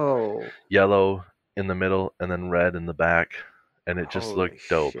front, Oh, yellow in the middle, and then red in the back, and it just holy looked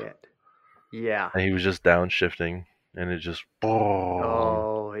dope. shit. Yeah. And he was just downshifting, and it just boom.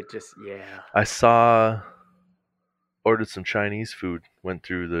 Oh, it just yeah. I saw ordered some Chinese food. Went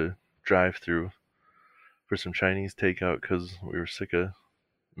through the drive-through for some Chinese takeout because we were sick of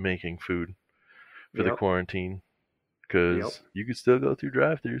making food for the Yep. quarantine. Yep. Because you could still go through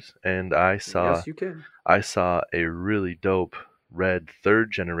drive-throughs, and Yes, you can. I saw a really dope red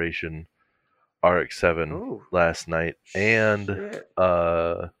third generation RX-7 Oh, last night, and shit.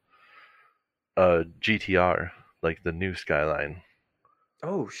 uh, a GTR, like the new Skyline,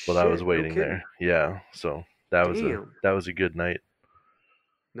 Oh, while I was shit. No waiting kidding. there. Yeah, so Damn. that was a good night.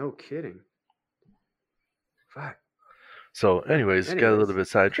 No kidding. Fuck. So, Huh. anyways, got a little Anyways. bit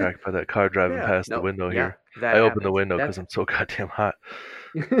sidetracked by that car driving Yeah. past the No. window Yeah. here. I That opened the happens. window because That's. I'm so goddamn hot.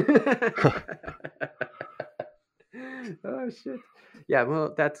 Oh shit. Yeah,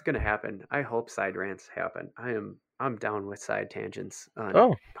 well, that's gonna happen. I hope side rants happen. I'm down with side tangents on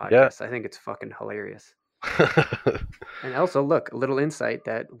Oh, yeah. podcasts. I think it's fucking hilarious. And also, look, a little insight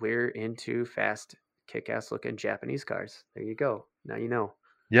that we're into fast, kick-ass looking Japanese cars. There you go. Now you know.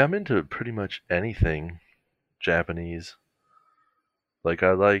 Yeah, I'm into pretty much anything Japanese. Like,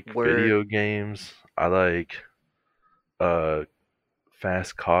 I like Word. video games. I like uh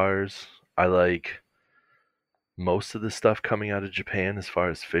fast cars. I like most of the stuff coming out of Japan as far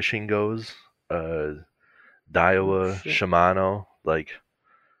as fishing goes. Uh, Oh Daiwa, shit. Shimano. Like,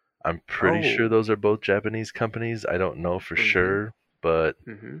 I'm pretty sure Oh. those are both Japanese companies. I don't know for Mm-hmm. sure, but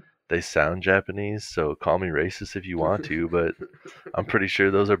Mm-hmm. they sound Japanese, so call me racist if you want to, but I'm pretty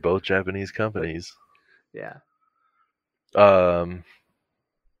sure those are both Japanese But companies. yeah. Um,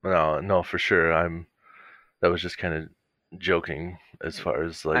 no, no, for sure. That was just kind of joking as far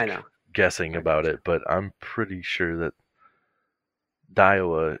as I like know. guessing I about gotcha. it, but I'm pretty sure that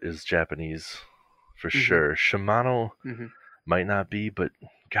Daiwa is Japanese for Mm-hmm. sure. Shimano Mm-hmm. might not be, but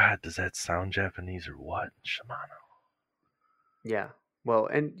God, does that sound Japanese or what? Shimano. Yeah. Well,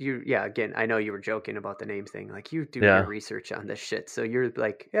 and yeah, again, I know you were joking about the name thing. Like you do your Yeah, research on this shit, so you're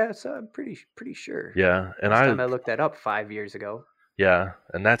like, yeah, so I'm pretty sure. yeah, and Last time I looked that up 5 years ago. yeah,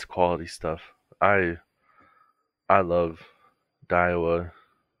 and that's quality stuff. I love Daiwa.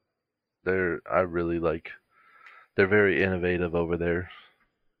 I really like. They're very innovative over there.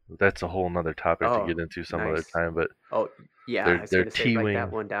 That's a whole nother topic to Oh, get into some other nice. time, but Oh, yeah, I was their gonna say T write that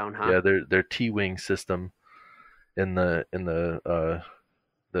wing, one down, huh? yeah, their T wing system in the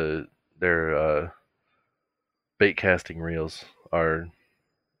their bait casting reels are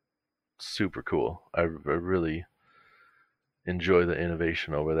super cool. I really enjoy the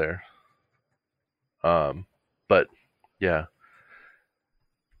innovation over there. Um, but yeah,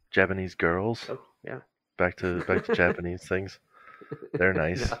 Japanese girls. Oh, yeah. Back to Japanese things. They're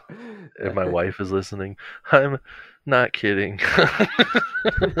nice. No. If my wife is listening, I'm not kidding.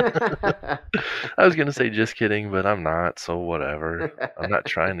 I was gonna say just kidding, but I'm not. So whatever. I'm not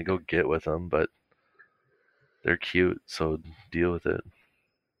trying to go get with them, but they're cute, so deal with it.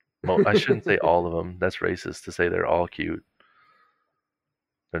 I shouldn't say all of them. That's racist to say they're all cute.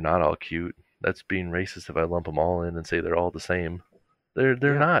 They're not all cute. That's being racist if I lump them all in and say they're all the same. They're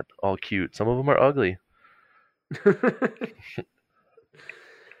Yeah. not all cute. Some of them are ugly.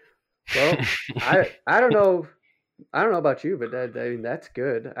 Well, I don't know. I don't know about you, but I mean that's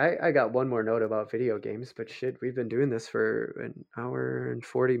good. I got one more note about video games, but shit, we've been doing this for an hour and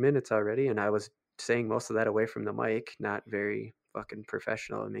 40 minutes already, and I was saying most of that away from the mic. Not very fucking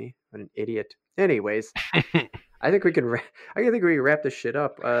professional of me. What an idiot. Anyways, I think we can. I think we can wrap this shit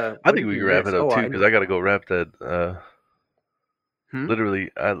up. I What think did we you can wrap it miss? up Oh, too, I because know. I gotta go wrap that. Hmm.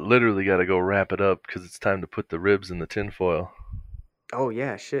 I literally gotta go wrap it up because it's time to put the ribs in the tinfoil. Oh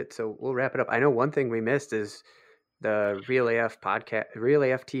yeah, shit. So we'll wrap it up. I know one thing we missed is the Real AF podcast, Real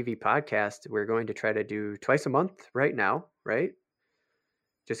AF TV podcast. We're going to try to do twice a month right now, right?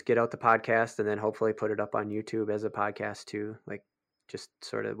 Just get out the podcast and then hopefully put it up on YouTube as a podcast too. Like just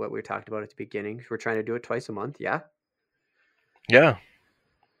sort of what we talked about at the beginning. We're trying to do it twice a month. Yeah. Yeah,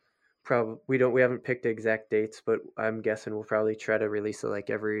 Probably we haven't picked exact dates, but I'm guessing we'll probably try to release it like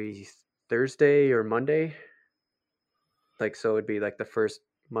every Thursday or Monday. Like so it'd be like the first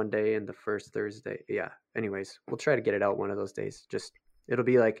Monday and the first Thursday. Yeah. Anyways, we'll try to get it out one of those days. Just it'll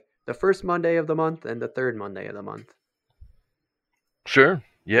be like the first Monday of the month and the third Monday of the month, sure.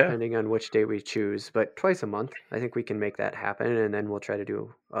 Yeah, depending on which day we choose. But twice a month, I think we can make that happen, and then we'll try to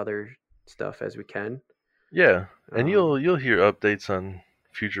do other stuff as we can. yeah. And Um, you'll hear updates on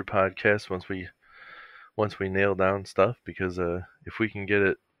future podcasts once we nail down stuff because if we can get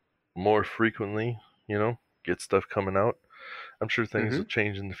it more frequently, get stuff coming out, I'm sure things will mm-hmm,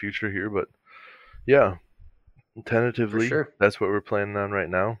 change in the future here, but yeah, for tentatively sure. that's what we're planning on right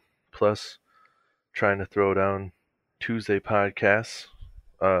now. Plus trying to throw down Tuesday podcasts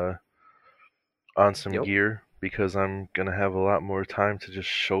uh on some Yep. gear because I'm gonna have a lot more time to just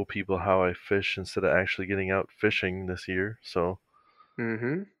show people how I fish instead of actually getting out fishing this year.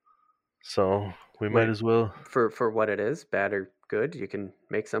 Mm-hmm. So we might What as well. for what it is, bad or good, you can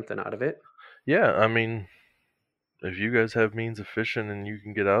make something out of it. Yeah, I mean, if you guys have means of fishing and you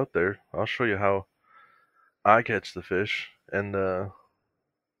can get out there, I'll show you how I catch the fish. And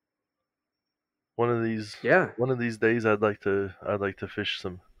one of these Yeah. one of these days, I'd like to fish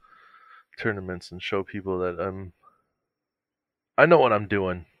some tournaments and show people that I know what I'm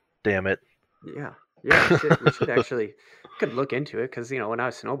doing. Damn it. Yeah. Yeah, we should actually could look into it because when I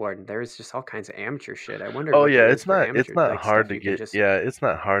was snowboarding, there was just all kinds of amateur shit. I wondered Oh what there yeah, is for it's amateur, not like hard stuff to you can get. just. Yeah, it's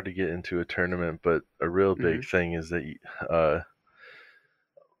not hard to get into a tournament, but a real big Hmm. thing is that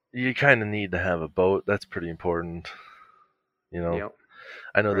you kind of need to have a boat. That's pretty important. You know, Yep.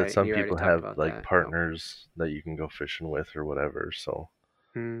 I know that Right. And some you already people talked have about like that. Yep. partners that you can go fishing with or whatever. So,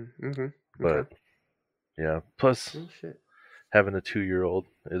 Mm-hmm. Okay. but yeah, plus Well, shit. having a 2-year-old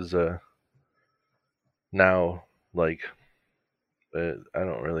is now like I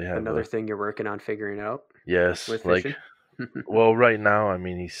don't really have Another a thing you're working on figuring out yes, with like fishing. well right now I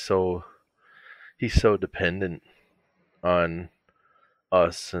mean he's so dependent on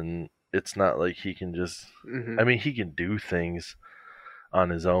us, and it's not like he can just Hmm. I mean he can do things on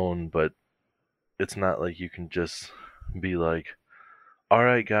his own, but it's not like you can just be like, all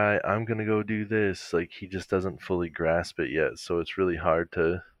right guy, I'm gonna go do this. Like he just doesn't fully grasp it yet, so it's really hard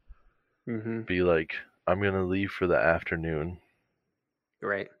to Hmm. be like, I'm gonna leave for the afternoon.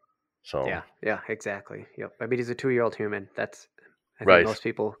 Right. So Yeah. Yeah. Exactly. Yep. I mean, he's a 2-year-old human. I think right, most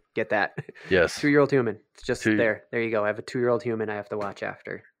people get that. yes, 2-year-old human. It's just two there. There you go. I have a 2-year-old human I have to watch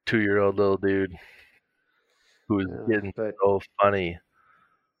after. 2-year-old little dude who is getting But so funny.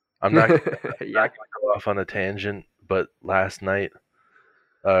 I'm not yeah. gonna go off on a tangent, but last night,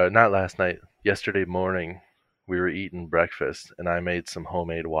 not last night, yesterday morning, we were eating breakfast, and I made some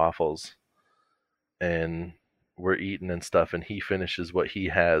homemade waffles, and we're eating and stuff, and he finishes what he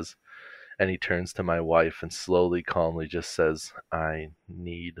has, and he turns to my wife and slowly, calmly just says, "I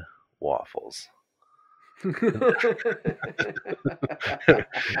need waffles."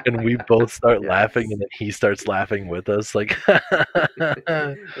 And we both start laughing, Yes. and then he starts laughing with us, like,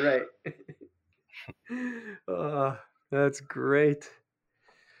 Right. Oh, that's great.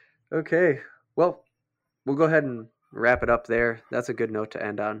 Okay. Well, we'll go ahead and wrap it up there. That's a good note to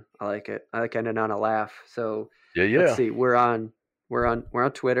end on. I like it. I like ending on a laugh. So yeah, let's yeah, see. We're on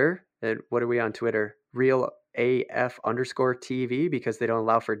Twitter. And what are we on Twitter? Real AF underscore TV because they don't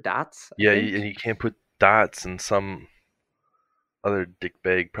allow for dots, I yeah, think. and you can't put dots, and some other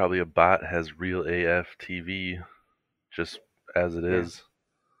dickbag, probably a bot, has real AF TV just as it Yeah. is.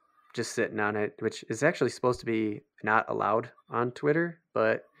 Just sitting on it, which is actually supposed to be not allowed on Twitter.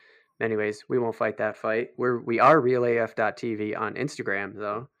 But anyways, we won't fight that fight. We are realaf.tv on Instagram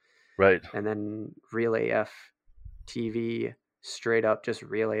though. Right. And then Real AF TV, straight up just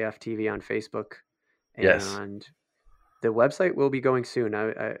Real AF TV on Facebook. Yes. And the website will be going soon.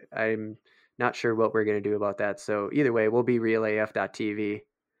 I'm not sure what we're going to do about that. So either way, we'll be realaf.tv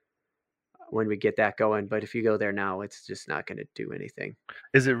when we get that going. But if you go there now, it's just not going to do anything.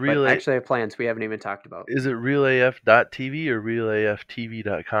 Is it But real I A actually have plans we haven't even talked about. is it realaf.tv or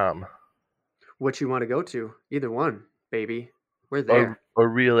realaftv.com? What you want to go to? Either one, baby. We're Or there.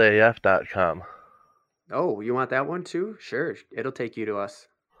 realaf.com? Oh, you want that one too? Sure. It'll take you to us.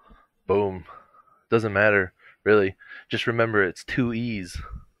 Boom. Doesn't matter, really. Just remember it's two E's.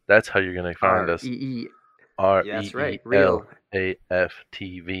 That's how you're gonna find R E us. E. R Yeah, E that's E right. L Real. A F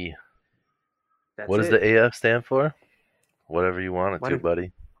T V. What That's does the it. AF stand for? Whatever you want it Why to, don't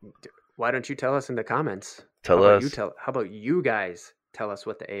buddy. Why don't you tell us in the comments? Tell us. How about you guys tell us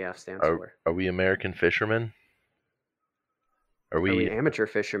what the AF stands Are for? are we American fishermen? Are Are we we amateur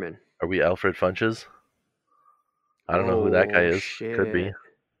fishermen? are we Alfred Funches? I don't know who that guy Oh is. Could be. shit.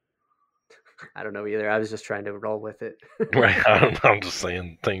 I don't know either. I was just trying to roll with it. Right. I don't know. I'm just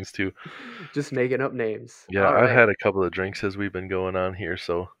saying things too. Just making up names. Yeah, All I've right. had a couple of drinks as we've been going on here,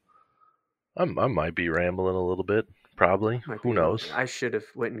 so I might be rambling a little bit. Probably. Might Who be a little. knows? I should have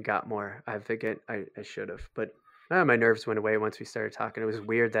went and got more. I forget. I should have, but my nerves went away once we started talking. It was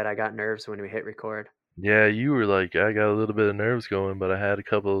weird that I got nerves when we hit record. Yeah, you were like, I got a little bit of nerves going, but I had a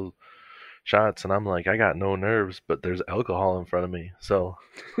couple shots, and I'm like, I got no nerves, but there's alcohol in front of me. So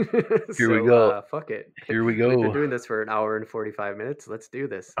here we So go. fuck it. Here we We've been go. doing this for an hour and 45 minutes. Let's do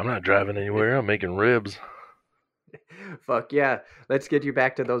this. I'm not driving anywhere. I'm making ribs. Fuck yeah. Let's get you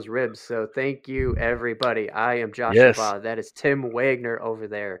back to those ribs. So thank you, everybody. I am Josh Yes. Shabaugh. That is Tim Wagner over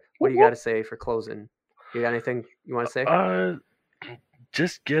there. What do Whoop, you got whoop. to say for closing? You got anything you want to say? Uh,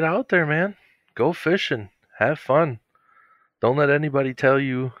 just get out there, man. Go fishing. Have fun. Don't let anybody tell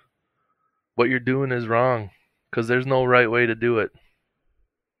you what you're doing is wrong, because there's no right way to do it.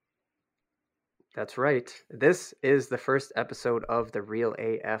 That's right. This is the first episode of the Real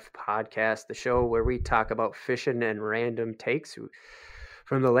AF podcast, the show where we talk about fishing and random takes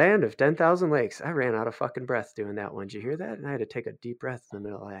from the land of 10,000 lakes. I ran out of fucking breath doing that one. Did you hear that? And I had to take a deep breath in the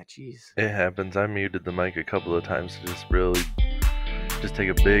middle of that. Jeez. It happens. I muted the mic a couple of times to just really just take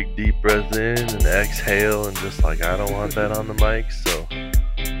a big deep breath in and exhale, and just like, I don't want that on the mic. So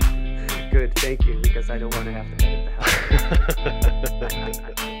Good, thank you, because I don't want to have to edit the hell out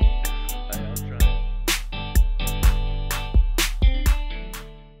of this.